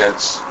the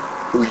prince,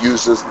 who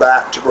uses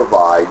that to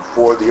provide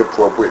for the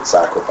appropriate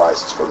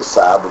sacrifices for the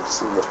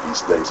Sabbaths and the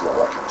feast days and all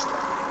that kind of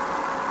stuff.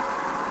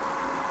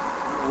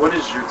 What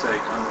is your take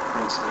on the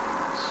prince that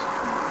is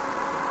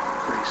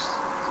priest?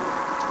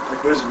 Like,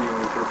 what does it mean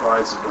when he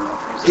provides the burnt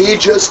offerings? He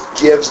just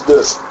gives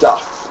the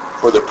stuff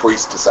for the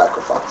priest to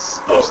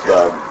sacrifice. Just Okay.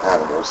 the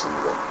animals and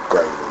the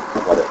grain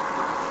and whatever.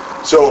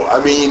 So,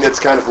 I mean, it's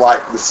kind of like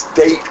the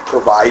state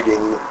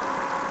providing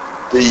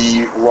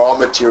the raw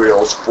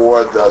materials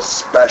for the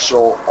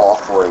special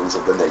offerings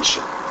of the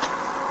nation.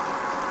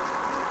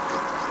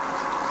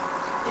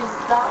 Is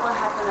that what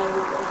happened under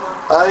the old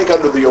law? I think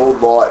under the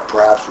old law, it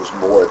perhaps was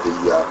more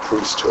the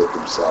priesthood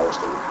themselves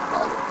that would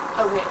provide it.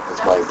 Okay. That's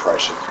my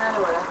impression. Kind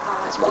of what I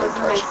thought. That's my Wasn't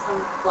there impression.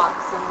 some flock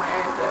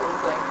somewhere that was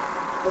like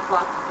the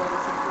flock of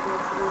something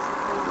or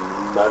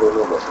something? I don't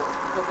know about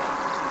that. Okay.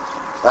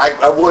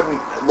 I wouldn't,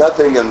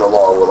 nothing in the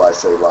law will I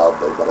say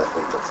loudly, but I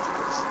think that's the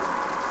case.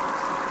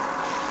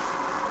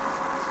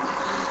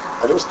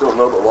 I just don't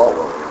know the law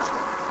well enough.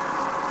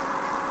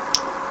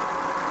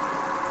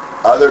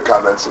 Other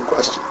comments and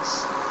questions?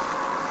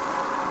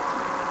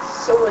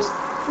 So was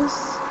this,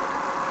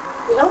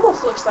 it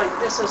almost looks like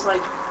this is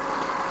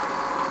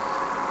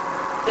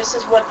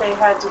what they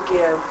had to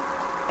give,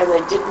 and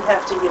they didn't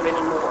have to give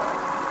any more.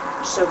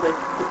 So the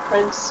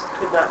prince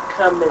could not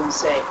come and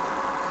say,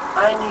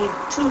 I need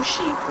 2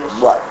 sheep this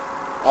year. Right.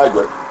 I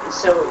agree.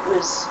 So it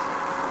was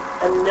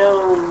a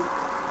known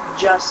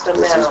just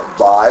amount. This is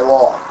by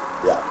law.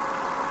 Yeah.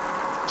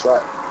 That's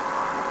right.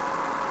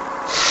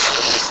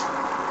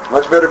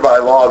 Much better by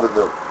law than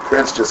the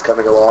prince just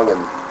coming along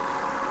and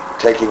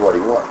taking what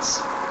he wants.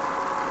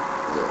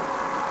 Yeah.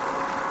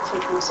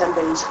 Taking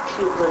somebody's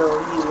cute little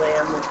ewe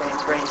lamb that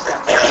they've raised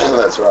up.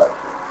 That's right.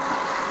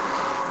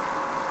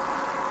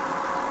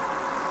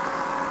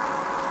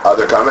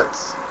 Other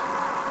comments?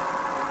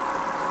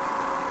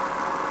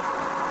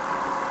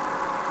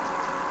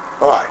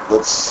 All right,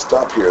 let's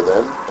stop here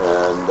then.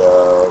 And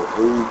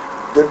we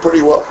did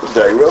pretty well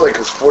today, really,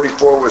 because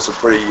 44 was a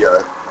pretty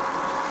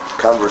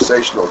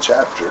conversational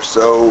chapter.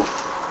 So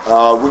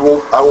I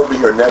won't be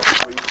here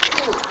next week,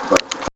 but